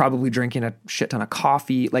time, probably drinking a shit ton of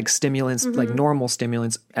coffee, like stimulants, like normal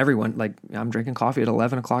stimulants. Everyone, like I'm drinking coffee at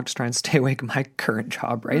 11 o'clock to try and stay awake in my current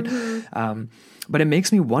job, right? But it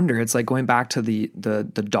makes me wonder, it's like going back to the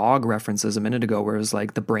dog references a minute ago, where it was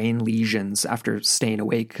like the brain lesions after staying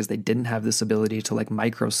awake because they didn't have this ability to like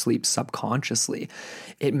micro sleep subconsciously.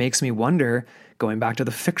 It makes me wonder, going back to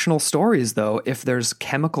the fictional stories though, if there's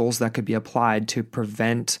chemicals that could be applied to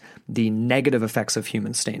prevent the negative effects of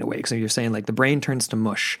humans staying awake. So you're saying like the brain turns to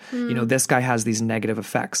mush, you know, this guy has these negative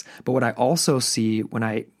effects. But what I also see what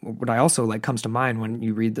I also like comes to mind when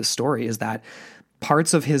you read this story is that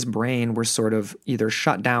parts of his brain were sort of either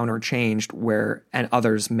shut down or changed and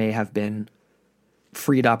others may have been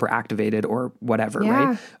freed up or activated or whatever,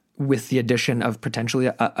 right? With the addition of potentially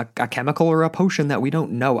a chemical or a potion that we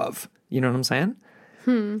don't know of. You know what I'm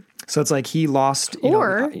saying? So it's like he lost,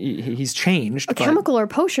 he's changed. A chemical or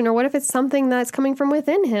potion, or what if it's something that's coming from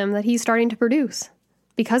within him that he's starting to produce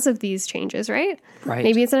because of these changes, right? Right.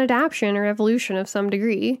 Maybe it's an adaptation or evolution of some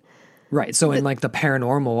degree. Right. So in like the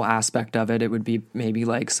paranormal aspect of it, it would be maybe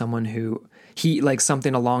like someone who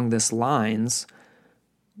something along this lines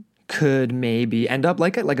could maybe end up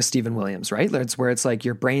like a Stephen Williams, right? That's where it's like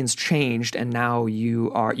your brain's changed and now you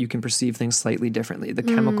can perceive things slightly differently. The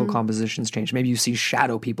chemical composition's changed. Maybe you see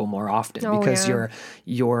shadow people more often because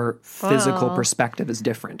your physical perspective is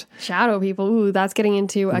different. Shadow people. Ooh, that's getting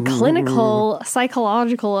into a clinical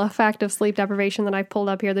psychological effect of sleep deprivation that I've pulled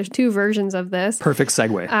up here. There's 2 versions of this. Perfect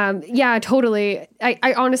segue. Yeah, totally.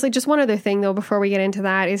 I honestly, just one other thing though, before we get into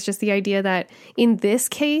that, is just the idea that in this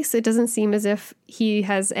case, it doesn't seem as if he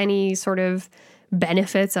has any sort of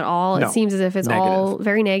benefits at all. No, it seems as if it's all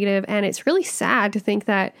very negative, and it's really sad to think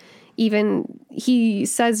that even he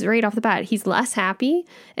says right off the bat he's less happy,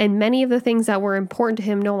 and many of the things that were important to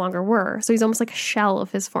him no longer were. So he's almost like a shell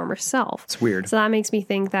of his former self. It's weird. So that makes me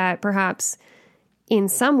think that perhaps in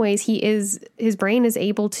some ways his brain is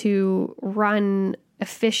able to run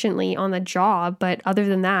efficiently on the job, but other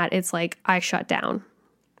than that, it's like I shut down.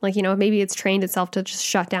 Like, you know, maybe it's trained itself to just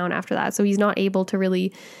shut down after that. So he's not able to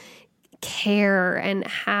really care and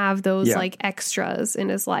have those like extras in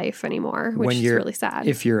his life anymore, which is really sad.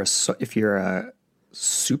 If you're a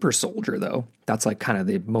super soldier though, that's like kind of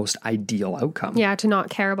the most ideal outcome. Yeah, to not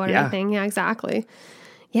care about anything. Yeah, exactly.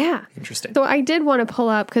 Yeah. Interesting. So I did want to pull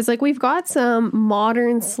up, because like we've got some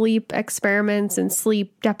modern sleep experiments and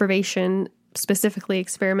sleep deprivation specifically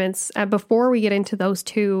experiments. Before we get into those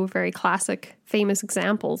 2 very classic, famous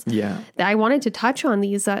examples, I wanted to touch on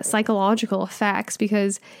these psychological effects,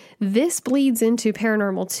 because this bleeds into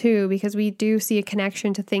paranormal too, because we do see a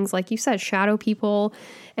connection to things like you said, shadow people,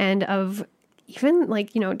 and of even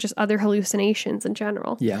like, you know, just other hallucinations in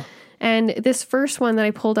general. Yeah. And this first one that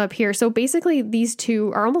I pulled up here, so basically these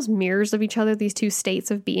 2 are almost mirrors of each other, these 2 states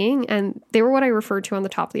of being, and they were what I referred to on the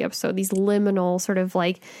top of the episode, these liminal sort of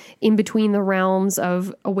like in between the realms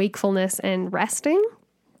of wakefulness and resting.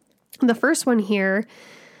 The first one here,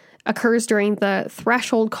 occurs during the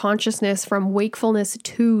threshold consciousness from wakefulness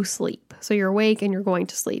to sleep. So you're awake and you're going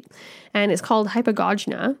to sleep. And it's called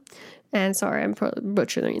hypnagogia. And sorry, I'm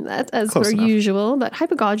butchering that as per usual. But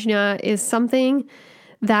hypnagogia is something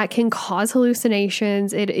that can cause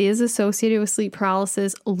hallucinations. It is associated with sleep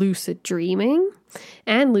paralysis, lucid dreaming,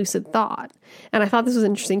 and lucid thought. And I thought this was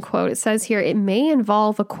an interesting quote. It says here, it may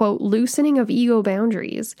involve a, quote, loosening of ego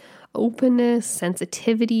boundaries, openness,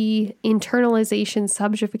 sensitivity, internalization,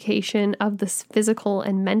 subjugation of the physical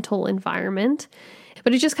and mental environment.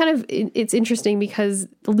 But it just kind of, it's interesting because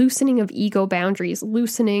the loosening of ego boundaries,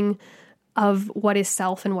 loosening of what is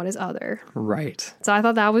self and what is other. Right. So I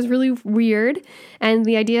thought that was really weird. And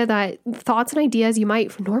the idea that thoughts and ideas you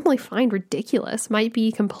might normally find ridiculous might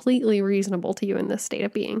be completely reasonable to you in this state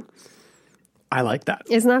of being. I like that.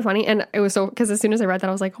 Isn't that funny? And it was so, because as soon as I read that,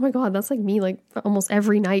 I was like, oh my God, that's like me like almost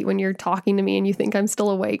every night when you're talking to me and you think I'm still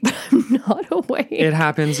awake, but I'm not awake. It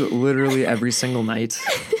happens literally every single night.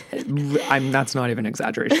 That's not even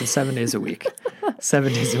exaggeration. 7 days a week.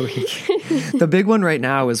 7 days a week. The big one right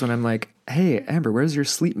now is when I'm like, hey, Amber, where's your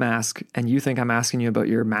sleep mask? And you think I'm asking you about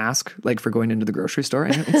your mask, like for going into the grocery store,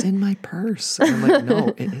 and it's in my purse. And I'm like,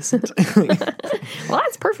 no, it isn't. Well,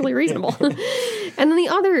 that's perfectly reasonable. And then the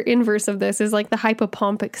other inverse of this is like the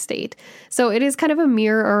hypopompic state. So it is kind of a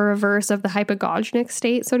mirror or reverse of the hypnagogic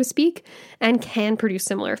state, so to speak, and can produce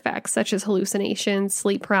similar effects such as hallucinations,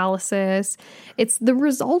 sleep paralysis. It's the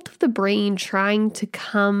result of the brain trying to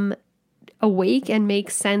come awake and make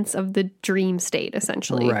sense of the dream state,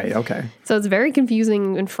 essentially. Right, okay. So it's very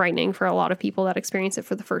confusing and frightening for a lot of people that experience it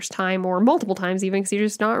for the first time or multiple times even, because you're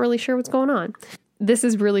just not really sure what's going on. This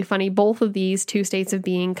is really funny. Both of these two states of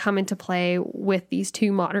being come into play with these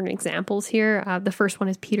two modern examples here. The first one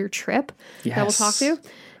is Peter Tripp that we'll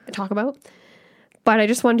talk about. But I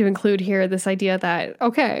just wanted to include here this idea that,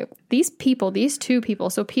 okay, these two people,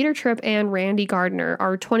 so Peter Tripp and Randy Gardner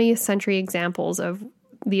are 20th century examples of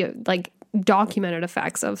the like documented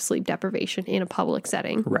effects of sleep deprivation in a public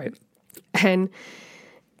setting. Right. And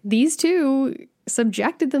these two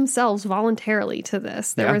subjected themselves voluntarily to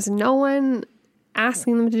this. There was no one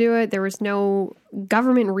asking them to do it. There was no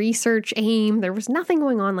government research aim. There was nothing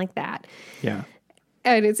going on like that. Yeah.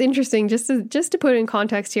 And it's interesting, just to put it in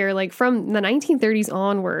context here, like from the 1930s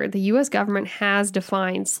onward, the U.S. government has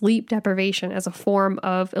defined sleep deprivation as a form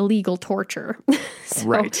of illegal torture.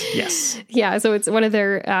 Right, yes. Yeah, so it's one of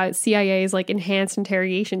their CIA's like enhanced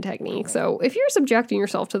interrogation techniques. So if you're subjecting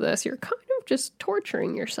yourself to this, you're kind of just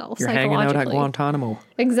torturing yourself psychologically. You're hanging out at Guantanamo.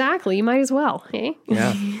 Exactly, you might as well, eh?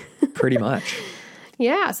 Yeah, pretty much.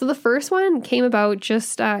 Yeah, so the first one came about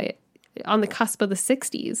just on the cusp of the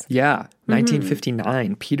 60s. Yeah,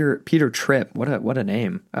 1959. Peter Tripp. What a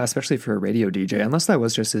name, especially for a radio DJ. Unless that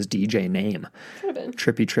was just his DJ name. Could have been.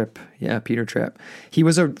 Trippy Tripp. Yeah, Peter Tripp. He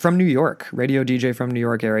was from New York, radio DJ from New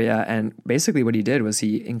York area, and basically what he did was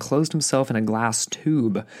he enclosed himself in a glass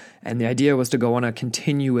tube, and the idea was to go on a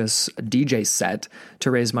continuous DJ set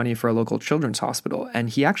to raise money for a local children's hospital. And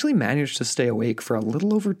he actually managed to stay awake for a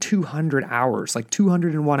little over 200 hours, like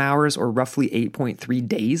 201 hours or roughly 8.3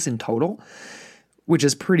 days in total, which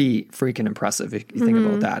is pretty freaking impressive if you think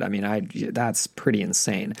about that. I mean, that's pretty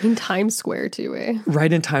insane. In Times Square too, eh?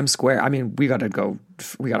 Right in Times Square. I mean, we got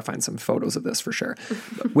to find some photos of this for sure.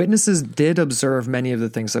 Witnesses did observe many of the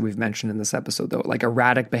things that we've mentioned in this episode, though, like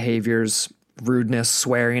erratic behaviors, rudeness,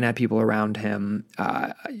 swearing at people around him.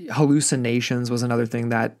 Hallucinations was another thing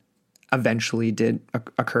that eventually did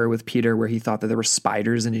occur with Peter, where he thought that there were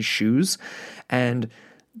spiders in his shoes. And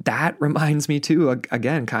that reminds me too,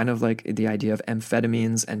 again, kind of like the idea of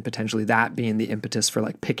amphetamines and potentially that being the impetus for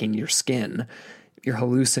like picking your skin. You're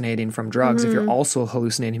hallucinating from drugs. If you're also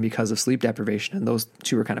hallucinating because of sleep deprivation, and those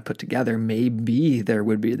two are kind of put together, maybe there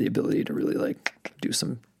would be the ability to really like do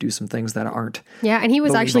some things that aren't. Yeah, and he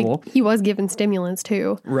was believable. he was given stimulants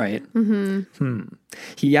too. Right. I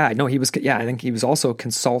think he was also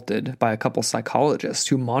consulted by a couple psychologists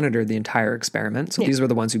who monitored the entire experiment. So these were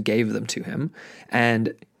the ones who gave them to him.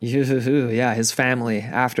 And his family,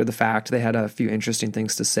 after the fact, they had a few interesting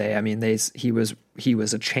things to say. I mean, he was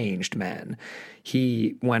a changed man.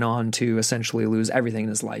 He went on to essentially lose everything in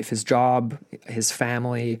his life, his job, his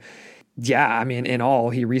family. Yeah, I mean, in all,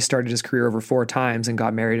 he restarted his career over 4 times and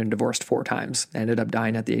got married and divorced 4 times. Ended up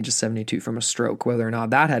dying at the age of 72 from a stroke. Whether or not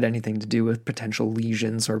that had anything to do with potential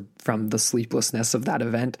lesions or from the sleeplessness of that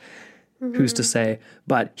event, who's to say?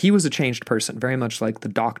 But he was a changed person, very much like the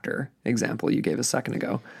doctor example you gave a second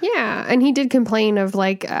ago. Yeah, and he did complain of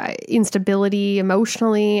like instability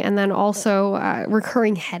emotionally, and then also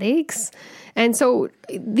recurring headaches. And so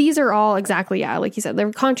these are all exactly, like you said,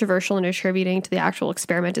 they're controversial in attributing to the actual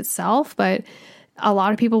experiment itself, but a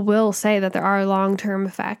lot of people will say that there are long-term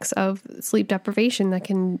effects of sleep deprivation that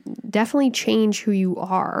can definitely change who you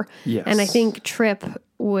are. Yes. And I think Tripp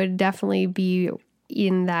would definitely be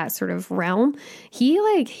in that sort of realm. He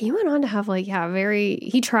went on to have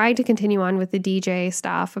he tried to continue on with the DJ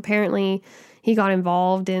stuff. Apparently he got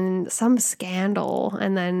involved in some scandal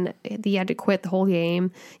and then he had to quit the whole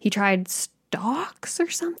game. He tried stocks or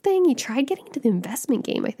something. He tried getting into the investment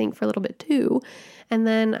game, I think, for a little bit too. And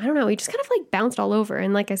then, I don't know, he just kind of like bounced all over.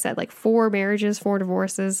 And like I said, like 4 marriages, 4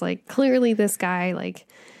 divorces, like clearly this guy, like,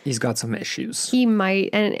 he's got some issues. He might,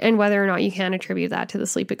 and whether or not you can attribute that to the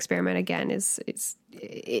sleep experiment again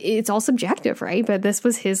it's all subjective, right? But this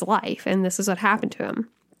was his life and this is what happened to him.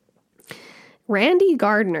 Randy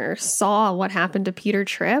Gardner saw what happened to Peter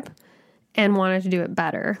Tripp and wanted to do it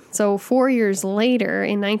better. So 4 years later,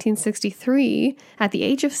 in 1963, at the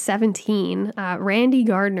age of 17, Randy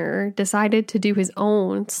Gardner decided to do his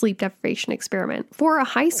own sleep deprivation experiment for a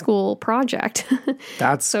high school project.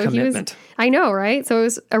 That's commitment. I know, right? So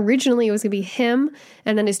originally it was going to be him,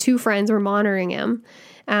 and then his 2 friends were monitoring him.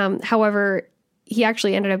 However, he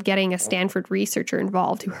actually ended up getting a Stanford researcher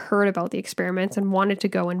involved who heard about the experiments and wanted to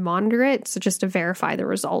go and monitor it, so just to verify the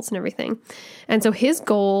results and everything. And so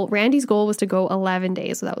Randy's goal was to go 11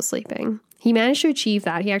 days without sleeping. He managed to achieve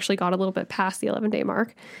that. He actually got a little bit past the 11-day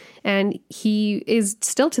mark. And he is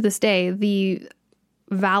still to this day the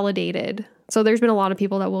validated. So there's been a lot of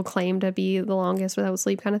people that will claim to be the longest without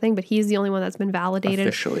sleep kind of thing, but he's the only one that's been validated.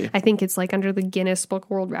 Officially. I think it's like under the Guinness Book of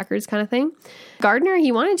World Records kind of thing. Gardner,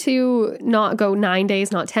 he wanted to not go 9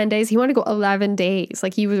 days, not 10 days. He wanted to go 11 days.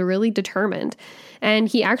 Like he was really determined. And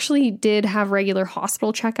he actually did have regular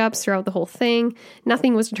hospital checkups throughout the whole thing.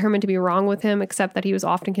 Nothing was determined to be wrong with him except that he was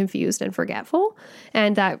often confused and forgetful.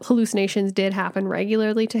 And that hallucinations did happen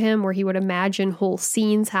regularly to him where he would imagine whole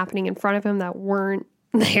scenes happening in front of him that weren't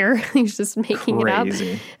there. He was just making Crazy.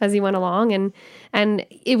 it up as he went along. And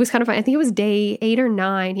it was kind of fun. I think it was day 8 or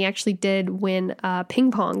 9. He actually did win a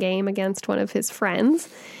ping pong game against one of his friends.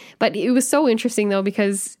 But it was so interesting though,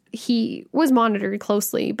 because he was monitored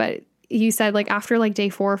closely, but he said like after like day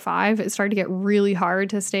 4 or 5, it started to get really hard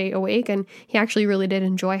to stay awake. And he actually really did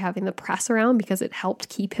enjoy having the press around because it helped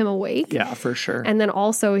keep him awake. Yeah, for sure. And then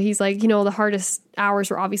also he's like, the hardest hours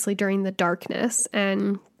were obviously during the darkness,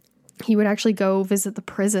 and he would actually go visit the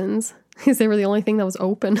prisons because they were the only thing that was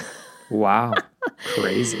open. Wow.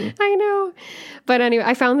 Crazy. I know. But anyway,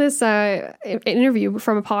 I found this interview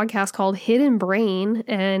from a podcast called Hidden Brain,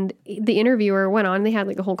 and the interviewer went on, they had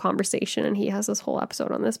like a whole conversation, and he has this whole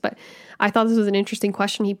episode on this. But I thought this was an interesting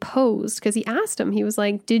question he posed because he asked him, he was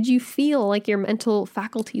like, did you feel like your mental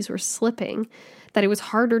faculties were slipping? That it was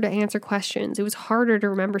harder to answer questions, it was harder to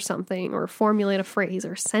remember something or formulate a phrase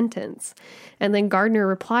or sentence? And then Gardner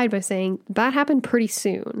replied by saying, that happened pretty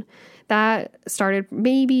soon. That started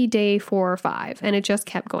maybe day 4 or 5, and it just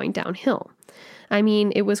kept going downhill. I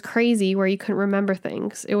mean, it was crazy where you couldn't remember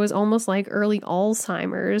things. It was almost like early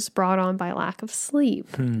Alzheimer's brought on by lack of sleep.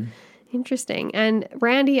 Interesting. And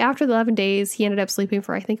Randy, after the 11 days, he ended up sleeping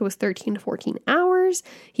for, I think it was 13 to 14 hours.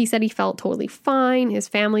 He said he felt totally fine. His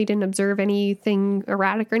family didn't observe anything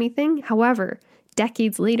erratic or anything. However,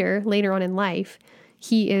 decades later on in life,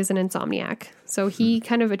 he is an insomniac. So he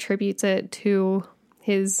kind of attributes it to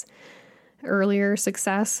his earlier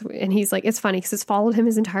success. And he's like, it's funny because it's followed him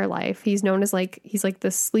his entire life. He's known as he's like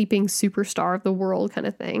the sleeping superstar of the world kind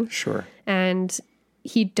of thing. Sure. And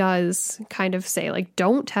he does kind of say like,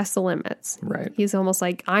 don't test the limits. Right. He's almost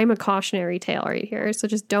like, I'm a cautionary tale right here. So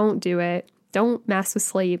just don't do it. Don't mess with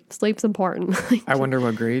sleep. Sleep's important. I wonder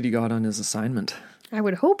what grade he got on his assignment. I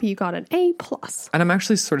would hope he got an A+. And I'm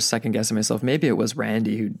actually sort of second guessing myself. Maybe it was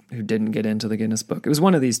Randy who didn't get into the Guinness Book. It was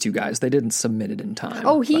one of these 2 guys. They didn't submit it in time.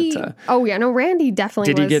 Oh, Randy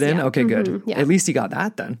definitely did he get in? Yeah. Okay, good. Yeah. At least he got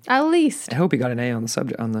that then. At least. I hope he got an A on the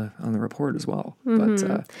subject on the report as well.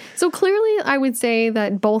 But so clearly, I would say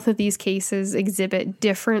that both of these cases exhibit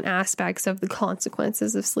different aspects of the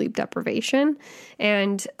consequences of sleep deprivation.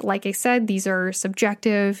 And like I said, these are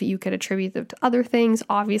subjective. You could attribute them to other things.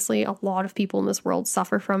 Obviously, a lot of people in this world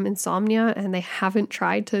suffer from insomnia and they haven't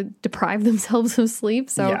tried to deprive themselves of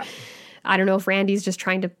sleep. So yeah. I don't know if Randy's just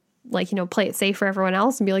trying to play it safe for everyone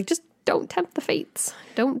else and be like, just don't tempt the fates.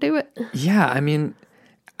 Don't do it. Yeah. I mean,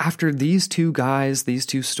 after these 2 guys, these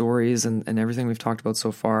 2 stories and everything we've talked about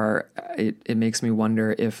so far, it makes me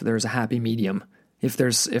wonder if there's a happy medium. If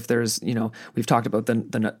there's, we've talked about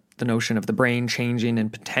the notion of the brain changing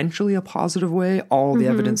in potentially a positive way. All the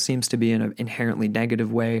evidence seems to be in an inherently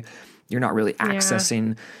negative way. You're not really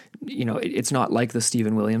accessing it's not like the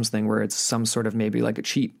Stephen Williams thing where it's some sort of maybe like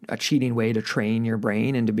a cheating way to train your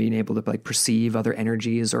brain into being able to like perceive other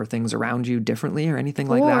energies or things around you differently or anything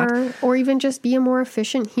like that. Or even just be a more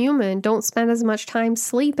efficient human. Don't spend as much time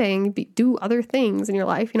sleeping. Do other things in your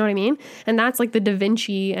life. You know what I mean? And that's like the Da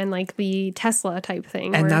Vinci and like the Tesla type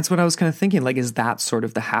thing. And that's what I was kind of thinking. Like, is that sort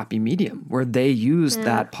of the happy medium where they used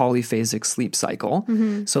that polyphasic sleep cycle?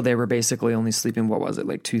 So they were basically only sleeping, what was it,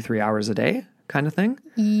 like 2-3 hours a day? Kind of thing?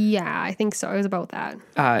 Yeah, I think so. It was about that.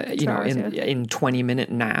 In 20-minute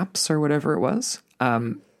naps or whatever it was.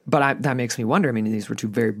 But that makes me wonder. I mean, these were two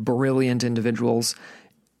very brilliant individuals.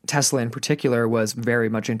 Tesla in particular was very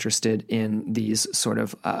much interested in these sort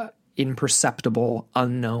of imperceptible,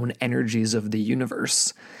 unknown energies of the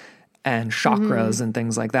universe and chakras and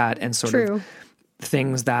things like that. And sort of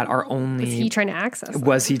things that are only... Was he trying to access them?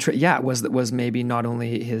 Was maybe not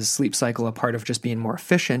only his sleep cycle a part of just being more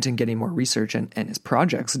efficient and getting more research and his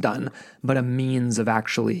projects done, but a means of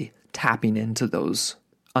actually tapping into those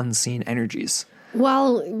unseen energies.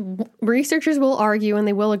 Well, researchers will argue, and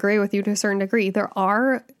they will agree with you to a certain degree. There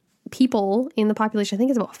are people in the population, I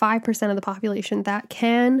think it's about 5% of the population, that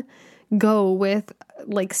can go with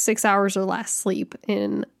like 6 hours or less sleep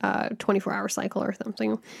in a 24-hour cycle or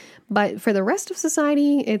something. But for the rest of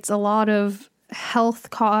society, it's a lot of health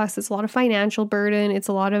costs, it's a lot of financial burden, it's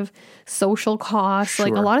a lot of social costs,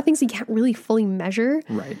 like a lot of things you can't really fully measure,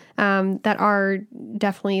 right? That are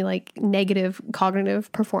definitely like negative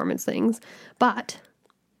cognitive performance things. But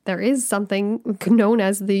there is something known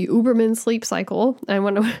as the Uberman sleep cycle. I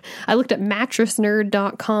looked at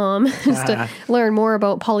mattressnerd.com just to learn more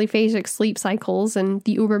about polyphasic sleep cycles and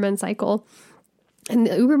the Uberman cycle. And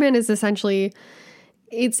the Uberman is essentially...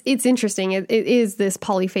 It's interesting. It is this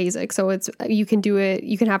polyphasic. So you can do it.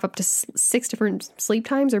 You can have up to 6 different sleep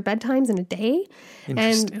times or bedtimes in a day.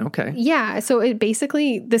 Interesting. And okay. Yeah. So it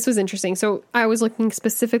basically, this was interesting. So I was looking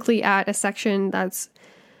specifically at a section that's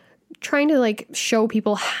trying to like show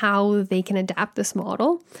people how they can adapt this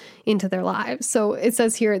model into their lives. So it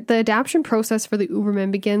says here, the adaptation process for the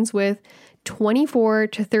Uberman begins with 24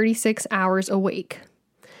 to 36 hours awake,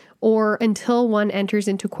 or until one enters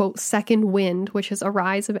into, quote, second wind, which is a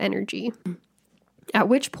rise of energy, at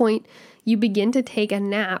which point you begin to take a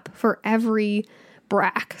nap for every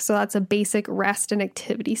BRAC. So that's a basic rest and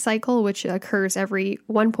activity cycle, which occurs every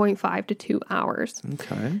 1.5 to 2 hours.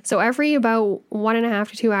 Okay. So every about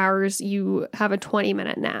 1.5 to 2 hours, you have a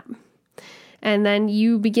 20-minute nap. And then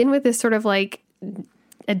you begin with this sort of like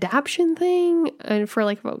adaptation thing for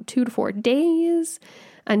like about 2 to 4 days,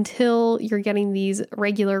 until you're getting these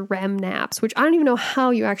regular REM naps, which I don't even know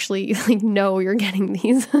how you actually like know you're getting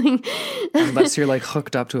these. Unless you're like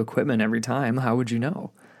hooked up to equipment every time, how would you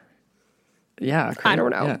know? Yeah, I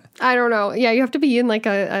don't know. Yeah. I don't know. Yeah, you have to be in like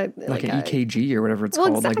an EKG or whatever it's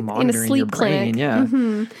called, exactly. like monitoring your brain. Clinic. Yeah.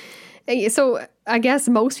 Mm-hmm. So I guess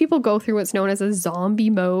most people go through what's known as a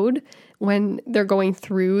zombie mode when they're going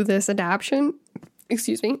through this adaptation.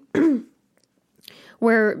 Excuse me.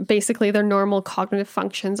 Where basically their normal cognitive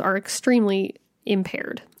functions are extremely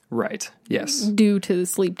impaired. Right. Yes. Due to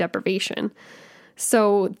sleep deprivation.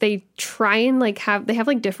 So they try and like have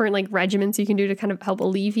like different like regimens you can do to kind of help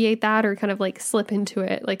alleviate that, or kind of like slip into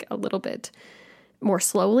it like a little bit more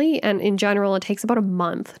slowly. And in general, it takes about a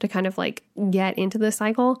month to kind of like get into this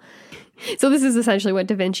cycle. So this is essentially what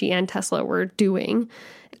Da Vinci and Tesla were doing.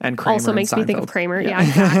 And Kramer also makes me think of Kramer. Yeah,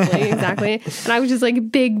 exactly. And I was just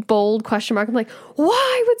like, big, bold question mark. I'm like,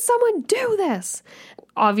 why would someone do this?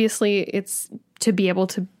 Obviously, it's to be able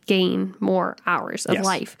to gain more hours of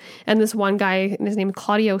life. And this one guy, his name is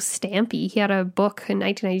Claudio Stampi, he had a book in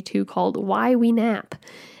 1992 called Why We Nap.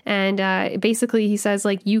 And basically he says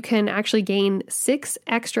like you can actually gain 6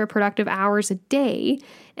 extra productive hours a day.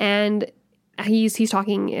 And he's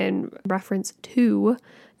talking in reference to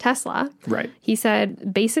Tesla. Right. He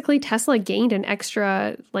said basically Tesla gained an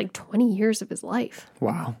extra like 20 years of his life.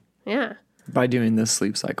 Wow. Yeah. By doing this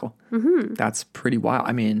sleep cycle. Mm-hmm. That's pretty wild.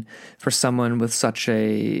 I mean, for someone with such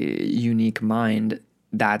a unique mind,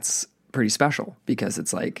 that's pretty special, because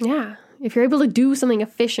it's like... Yeah. If you're able to do something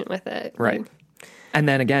efficient with it. Right. And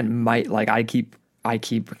then again, I keep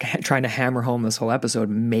trying to hammer home this whole episode,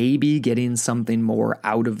 maybe getting something more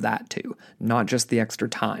out of that too. Not just the extra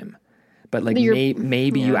time. But like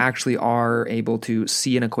maybe you actually are able to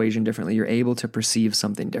see an equation differently. You're able to perceive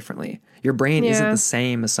something differently. Your brain isn't the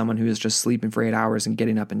same as someone who is just sleeping for 8 hours and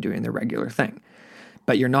getting up and doing their regular thing.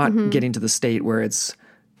 But you're not getting to the state where it's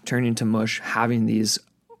turning to mush, having these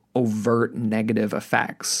overt negative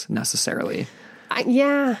effects necessarily.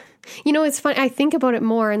 Yeah. You know, it's fun. I think about it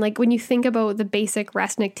more. And like when you think about the basic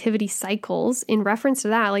rest and activity cycles in reference to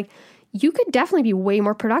that, like you could definitely be way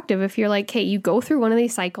more productive if you're like, okay, you go through one of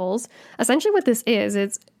these cycles. Essentially what this is,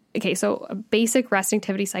 it's, okay, so a basic rest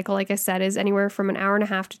activity cycle, like I said, is anywhere from an hour and a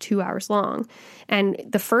half to 2 hours long. And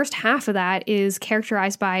the first half of that is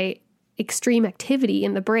characterized by extreme activity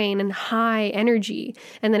in the brain and high energy.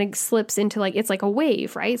 And then it slips into like, it's like a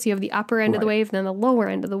wave, right? So you have the upper end of the wave and then the lower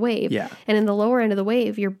end of the wave. Yeah. And in the lower end of the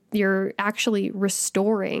wave, you're actually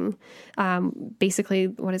restoring basically,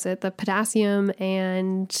 what is it? The potassium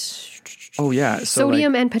and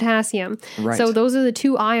sodium and potassium. Right. So those are the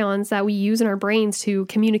two ions that we use in our brains to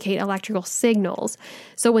communicate electrical signals.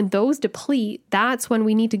 So when those deplete, that's when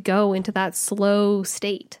we need to go into that slow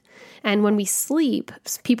state. And when we sleep,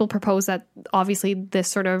 people propose that obviously this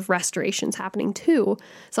sort of restoration's happening too.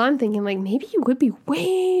 So I'm thinking like maybe you would be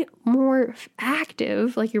way more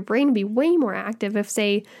active, like your brain would be way more active if,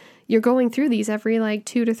 say, you're going through these every like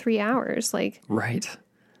 2 to 3 hours. Like, right.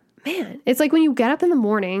 Man, it's like when you get up in the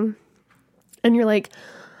morning and you're like,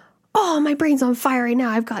 oh, my brain's on fire right now.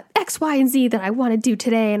 I've got X, Y, and Z that I want to do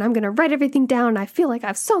today, and I'm going to write everything down. And I feel like I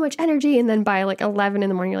have so much energy. And then by like 11 in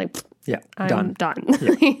the morning, you're like, yeah, I'm done.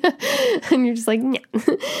 Yeah. And you're just like, yeah.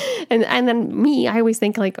 And then me, I always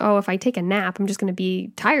think like, oh, if I take a nap, I'm just going to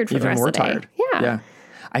be tired for the rest of the day. Tired. Yeah. Yeah.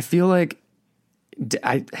 I feel like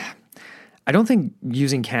I don't think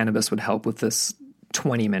using cannabis would help with this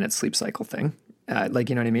 20-minute sleep cycle thing. Like,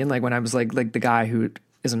 you know what I mean? Like when I was like the guy who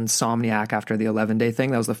is an insomniac after the 11-day thing,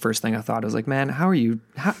 that was the first thing I thought. I was like, man, how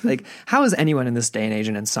is anyone in this day and age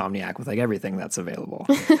an insomniac with like everything that's available?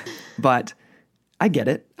 But I get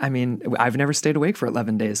it. I mean, I've never stayed awake for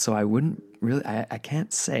 11 days, so I wouldn't really, I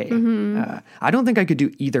can't say. I don't think I could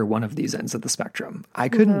do either one of these ends of the spectrum. I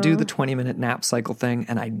couldn't do the 20-minute nap cycle thing,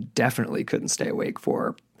 and I definitely couldn't stay awake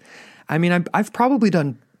for, I mean, I've probably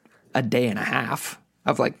done a day and a half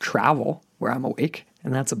of like travel where I'm awake,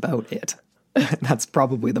 and that's about it. That's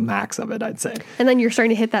probably the max of it, I'd say. And then you're starting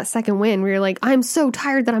to hit that second win where you're like, I'm so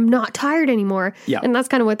tired that I'm not tired anymore. Yeah. And that's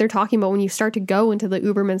kind of what they're talking about when you start to go into the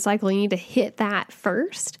Uberman cycle. You need to hit that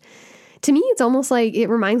first. To me, it's almost like it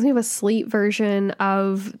reminds me of a sleep version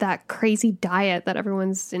of that crazy diet that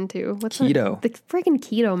everyone's into. What's keto? The freaking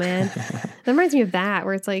keto, man. That reminds me of that,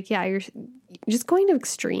 where it's like, yeah, you're just going to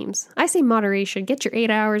extremes. I say moderation. Get your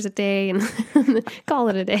 8 hours a day and call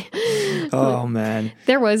it a day. Oh, man.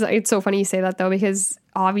 It's so funny you say that, though, because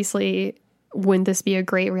obviously, wouldn't this be a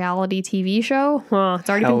great reality TV show? Well, it's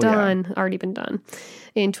already been done. Yeah. Already been done.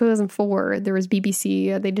 In 2004, there was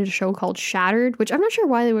BBC. They did a show called Shattered, which I'm not sure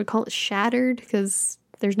why they would call it Shattered because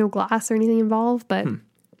there's no glass or anything involved, but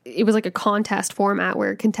it was like a contest format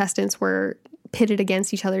where contestants were pitted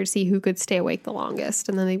against each other to see who could stay awake the longest,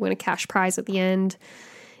 and then they win a cash prize at the end.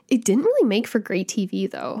 It didn't really make for great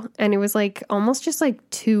TV, though, and it was like almost just like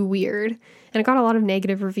too weird, and it got a lot of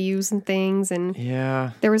negative reviews and things, and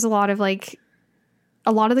there was a lot of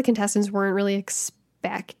the contestants weren't really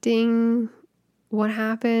expecting what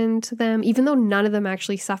happened to them, even though none of them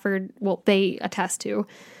actually suffered, well, they attest to,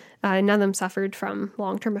 none of them suffered from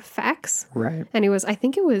long-term effects. Right. And I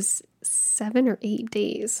think it was 7 or 8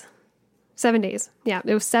 days. 7 days. Yeah,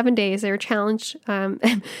 it was 7 days. They were challenged,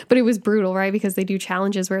 but it was brutal, right? Because they do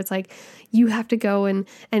challenges where it's like, you have to go and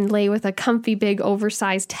lay with a comfy, big,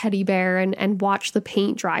 oversized teddy bear and watch the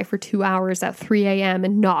paint dry for 2 hours at 3 a.m.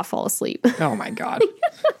 and not fall asleep. Oh my God.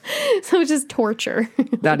 So it's just torture.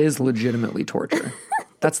 That is legitimately torture.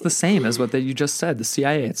 That's the same as what you just said. The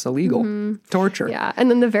CIA, it's illegal. Torture. Yeah. And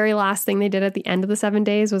then the very last thing they did at the end of the 7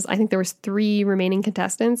 days was, I think there was 3 remaining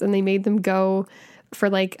contestants, and they made them go for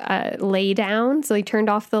like a lay down. So they turned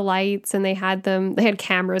off the lights, and they had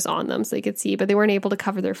cameras on them so they could see, but they weren't able to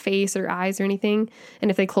cover their face or eyes or anything. And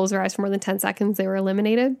if they closed their eyes for more than 10 seconds, they were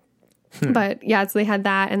eliminated. But yeah, so they had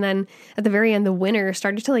that. And then at the very end, the winner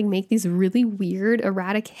started to like make these really weird,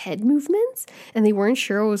 erratic head movements, and they weren't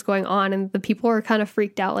sure what was going on. And the people were kind of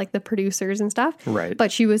freaked out, like the producers and stuff. Right.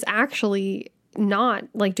 But she was actually not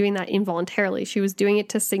like doing that involuntarily. She was doing it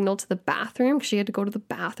to signal to the bathroom, because she had to go to the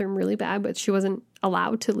bathroom really bad, but she wasn't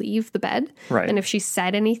allowed to leave the bed. Right. And if she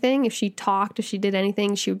said anything, if she talked, if she did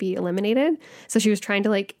anything, she would be eliminated. So she was trying to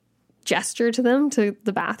like gesture to them to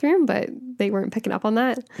the bathroom, but they weren't picking up on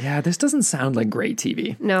that. Yeah, this doesn't sound like great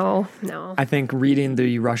TV. No. I think reading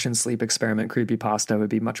the Russian sleep experiment creepypasta would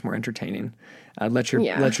be much more entertaining. Let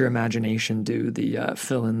your imagination do the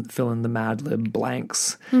fill in the Mad Lib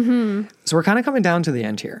blanks. So we're kind of coming down to the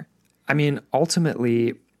end here. I mean,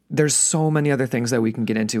 ultimately, there's so many other things that we can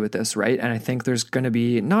get into with this, right? And I think there's going to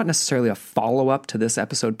be not necessarily a follow-up to this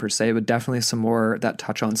episode per se, but definitely some more that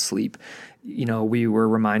touch on sleep. You know, we were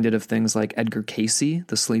reminded of things like Edgar Cayce,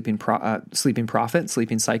 the sleeping prophet,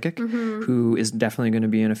 sleeping psychic, who is definitely going to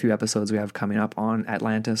be in a few episodes we have coming up on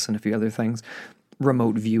Atlantis and a few other things.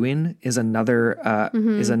 Remote viewing is another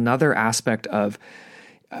aspect of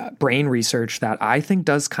brain research that I think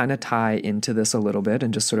does kind of tie into this a little bit,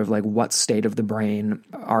 and just sort of like what state of the brain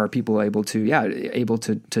are people able to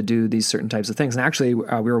do these certain types of things. And actually, we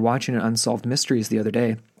were watching an Unsolved Mysteries the other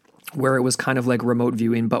day, where it was kind of like remote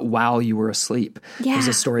viewing, but while you were asleep. Yeah. There's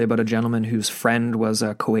a story about a gentleman whose friend was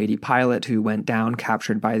a Kuwaiti pilot who went down,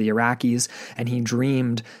 captured by the Iraqis, and he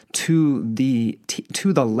dreamed to the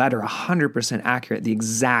letter, 100% accurate, the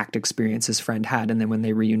exact experience his friend had. And then when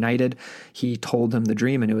they reunited, he told him the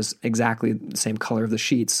dream, and it was exactly the same color of the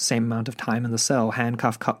sheets, same amount of time in the cell,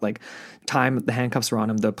 time the handcuffs were on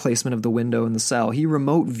him, the placement of the window in the cell. He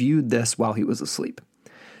remote viewed this while he was asleep.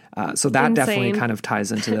 So that definitely kind of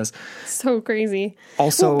ties into this. So crazy.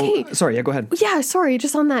 Also, sorry, go ahead. Yeah, sorry.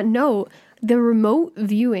 Just on that note, the remote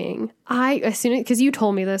viewing, because you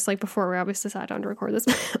told me this like before we obviously sat down to record this,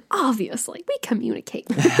 obviously we communicate.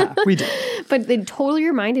 Yeah, we do. But it totally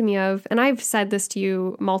reminded me of, and I've said this to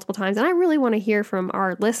you multiple times, and I really want to hear from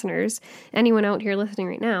our listeners, anyone out here listening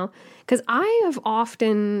right now, because I have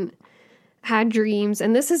often had dreams,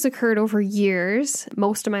 and this has occurred over years,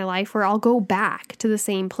 most of my life, where I'll go back to the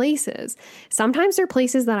same places. Sometimes they're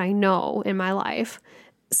places that I know in my life.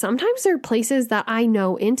 They're places that I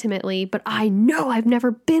know intimately, but I know I've never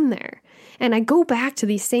been there. And I go back to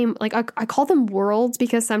these same, like I call them worlds,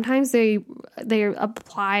 because sometimes they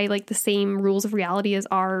apply like the same rules of reality as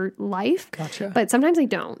our life. Gotcha. But sometimes they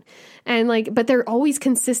don't. And but they're always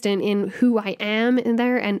consistent in who I am in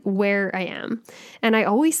there and where I am. And I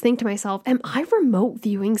always think to myself, am I remote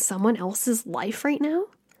viewing someone else's life right now?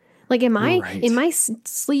 Like, am I in my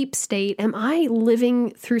sleep state? Am I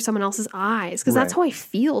living through someone else's eyes? Because that's how I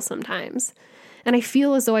feel sometimes. And I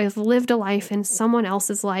feel as though I've lived a life in someone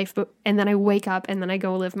else's life, and then I wake up and then I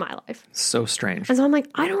go live my life. So strange. And so I'm like,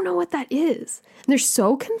 I don't know what that is. And they're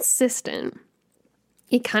so consistent.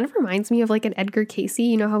 It kind of reminds me of like an Edgar Cayce.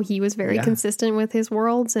 You know how he was very consistent with his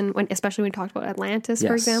worlds, and especially when he talked about Atlantis,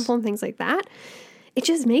 for example, and things like that. It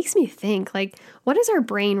just makes me think, like, what is our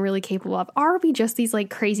brain really capable of? Are we just these like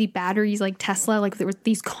crazy batteries like Tesla, like there were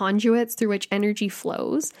these conduits through which energy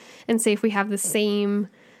flows? And say if we have the same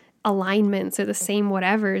alignments or the same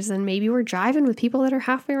whatevers, and maybe we're driving with people that are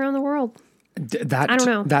halfway around the world. I don't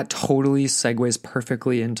know. That totally segues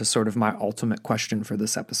perfectly into sort of my ultimate question for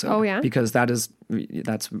this episode. Oh, yeah? Because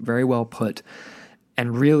that's very well put.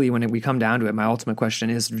 And really, when we come down to it, my ultimate question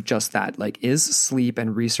is just that. Like, is sleep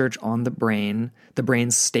and research on the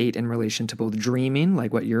brain's state in relation to both dreaming,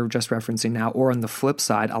 like what you're just referencing now, or on the flip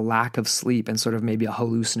side, a lack of sleep and sort of maybe a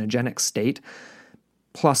hallucinogenic state,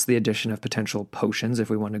 plus the addition of potential potions, if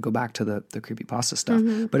we want to go back to the creepypasta stuff.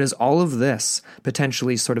 But is all of this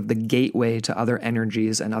potentially sort of the gateway to other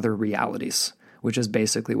energies and other realities, which is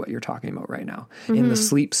basically what you're talking about right now. In the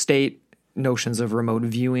sleep state, notions of remote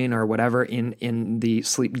viewing or whatever, in the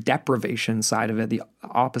sleep deprivation side of it, the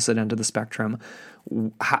opposite end of the spectrum,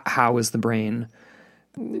 how is the brain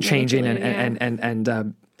changing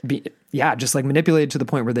just like manipulated to the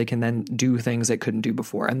point where they can then do things they couldn't do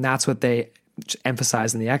before. And that's what they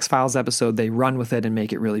emphasize in the X-Files episode. They run with it and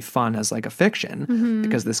make it really fun as like a fiction,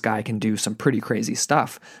 because this guy can do some pretty crazy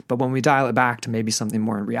stuff. But when we dial it back to maybe something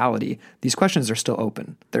more in reality, these questions are still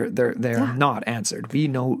open. They're not answered. We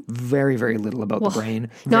know very, very little about the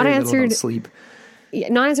brain, not very answered little about sleep.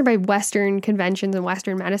 Not answered by Western conventions and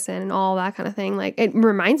Western medicine and all that kind of thing. Like, it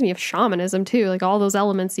reminds me of shamanism too, like all those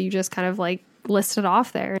elements that you just kind of like listed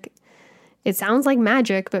off there. It sounds like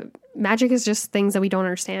magic, but magic is just things that we don't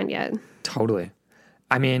understand yet. Totally.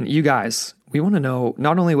 I mean, you guys, we want to know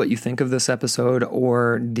not only what you think of this episode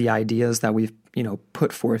or the ideas that we've,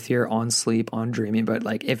 put forth here on sleep, on dreaming, but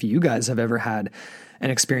like if you guys have ever had an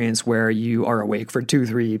experience where you are awake for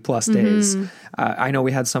 2-3+ days. I know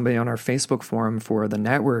we had somebody on our Facebook forum for the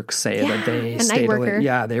network say that they stayed awake.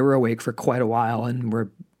 Yeah, they were awake for quite a while and were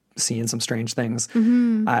seeing some strange things.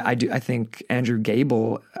 I think Andrew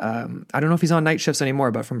Gable, I don't know if he's on night shifts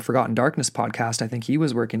anymore, but from Forgotten Darkness podcast, I think he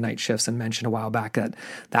was working night shifts and mentioned a while back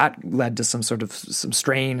that led to some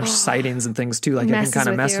strange sightings and things too. Like it can kind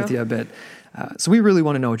of mess with you a bit. So we really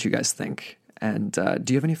want to know what you guys think. And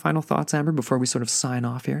do you have any final thoughts, Amber, before we sort of sign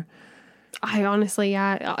off here? I honestly,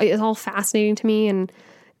 it's all fascinating to me. And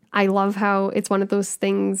I love how it's one of those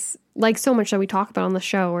things, like so much that we talk about on the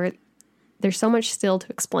show, where there's so much still to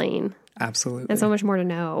explain. Absolutely. And so much more to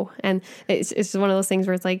know. And it's just one of those things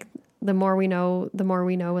where it's like, the more we know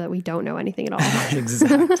that we don't know anything at all.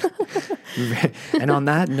 Exactly. And on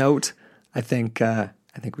that note, I think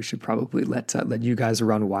we should probably let you guys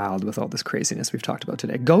run wild with all this craziness we've talked about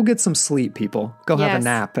today. Go get some sleep, people. Go have a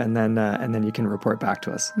nap, and then you can report back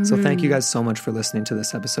to us. So thank you guys so much for listening to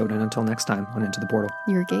this episode, and until next time on Into the Portal.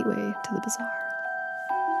 Your gateway to the bizarre.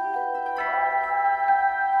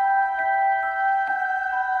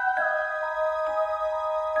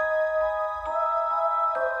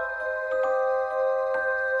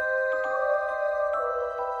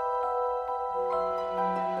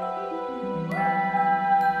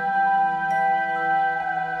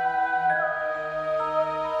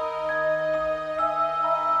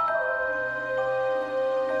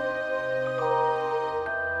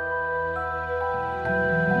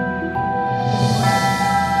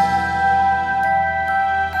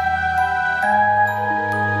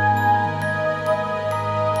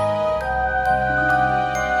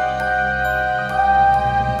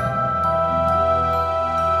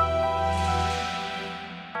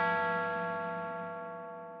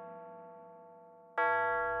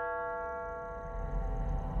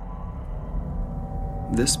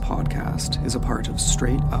 This podcast is a part of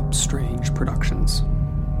Straight Up Strange Productions.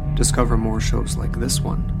 Discover more shows like this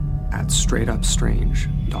one at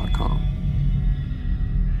straightupstrange.com.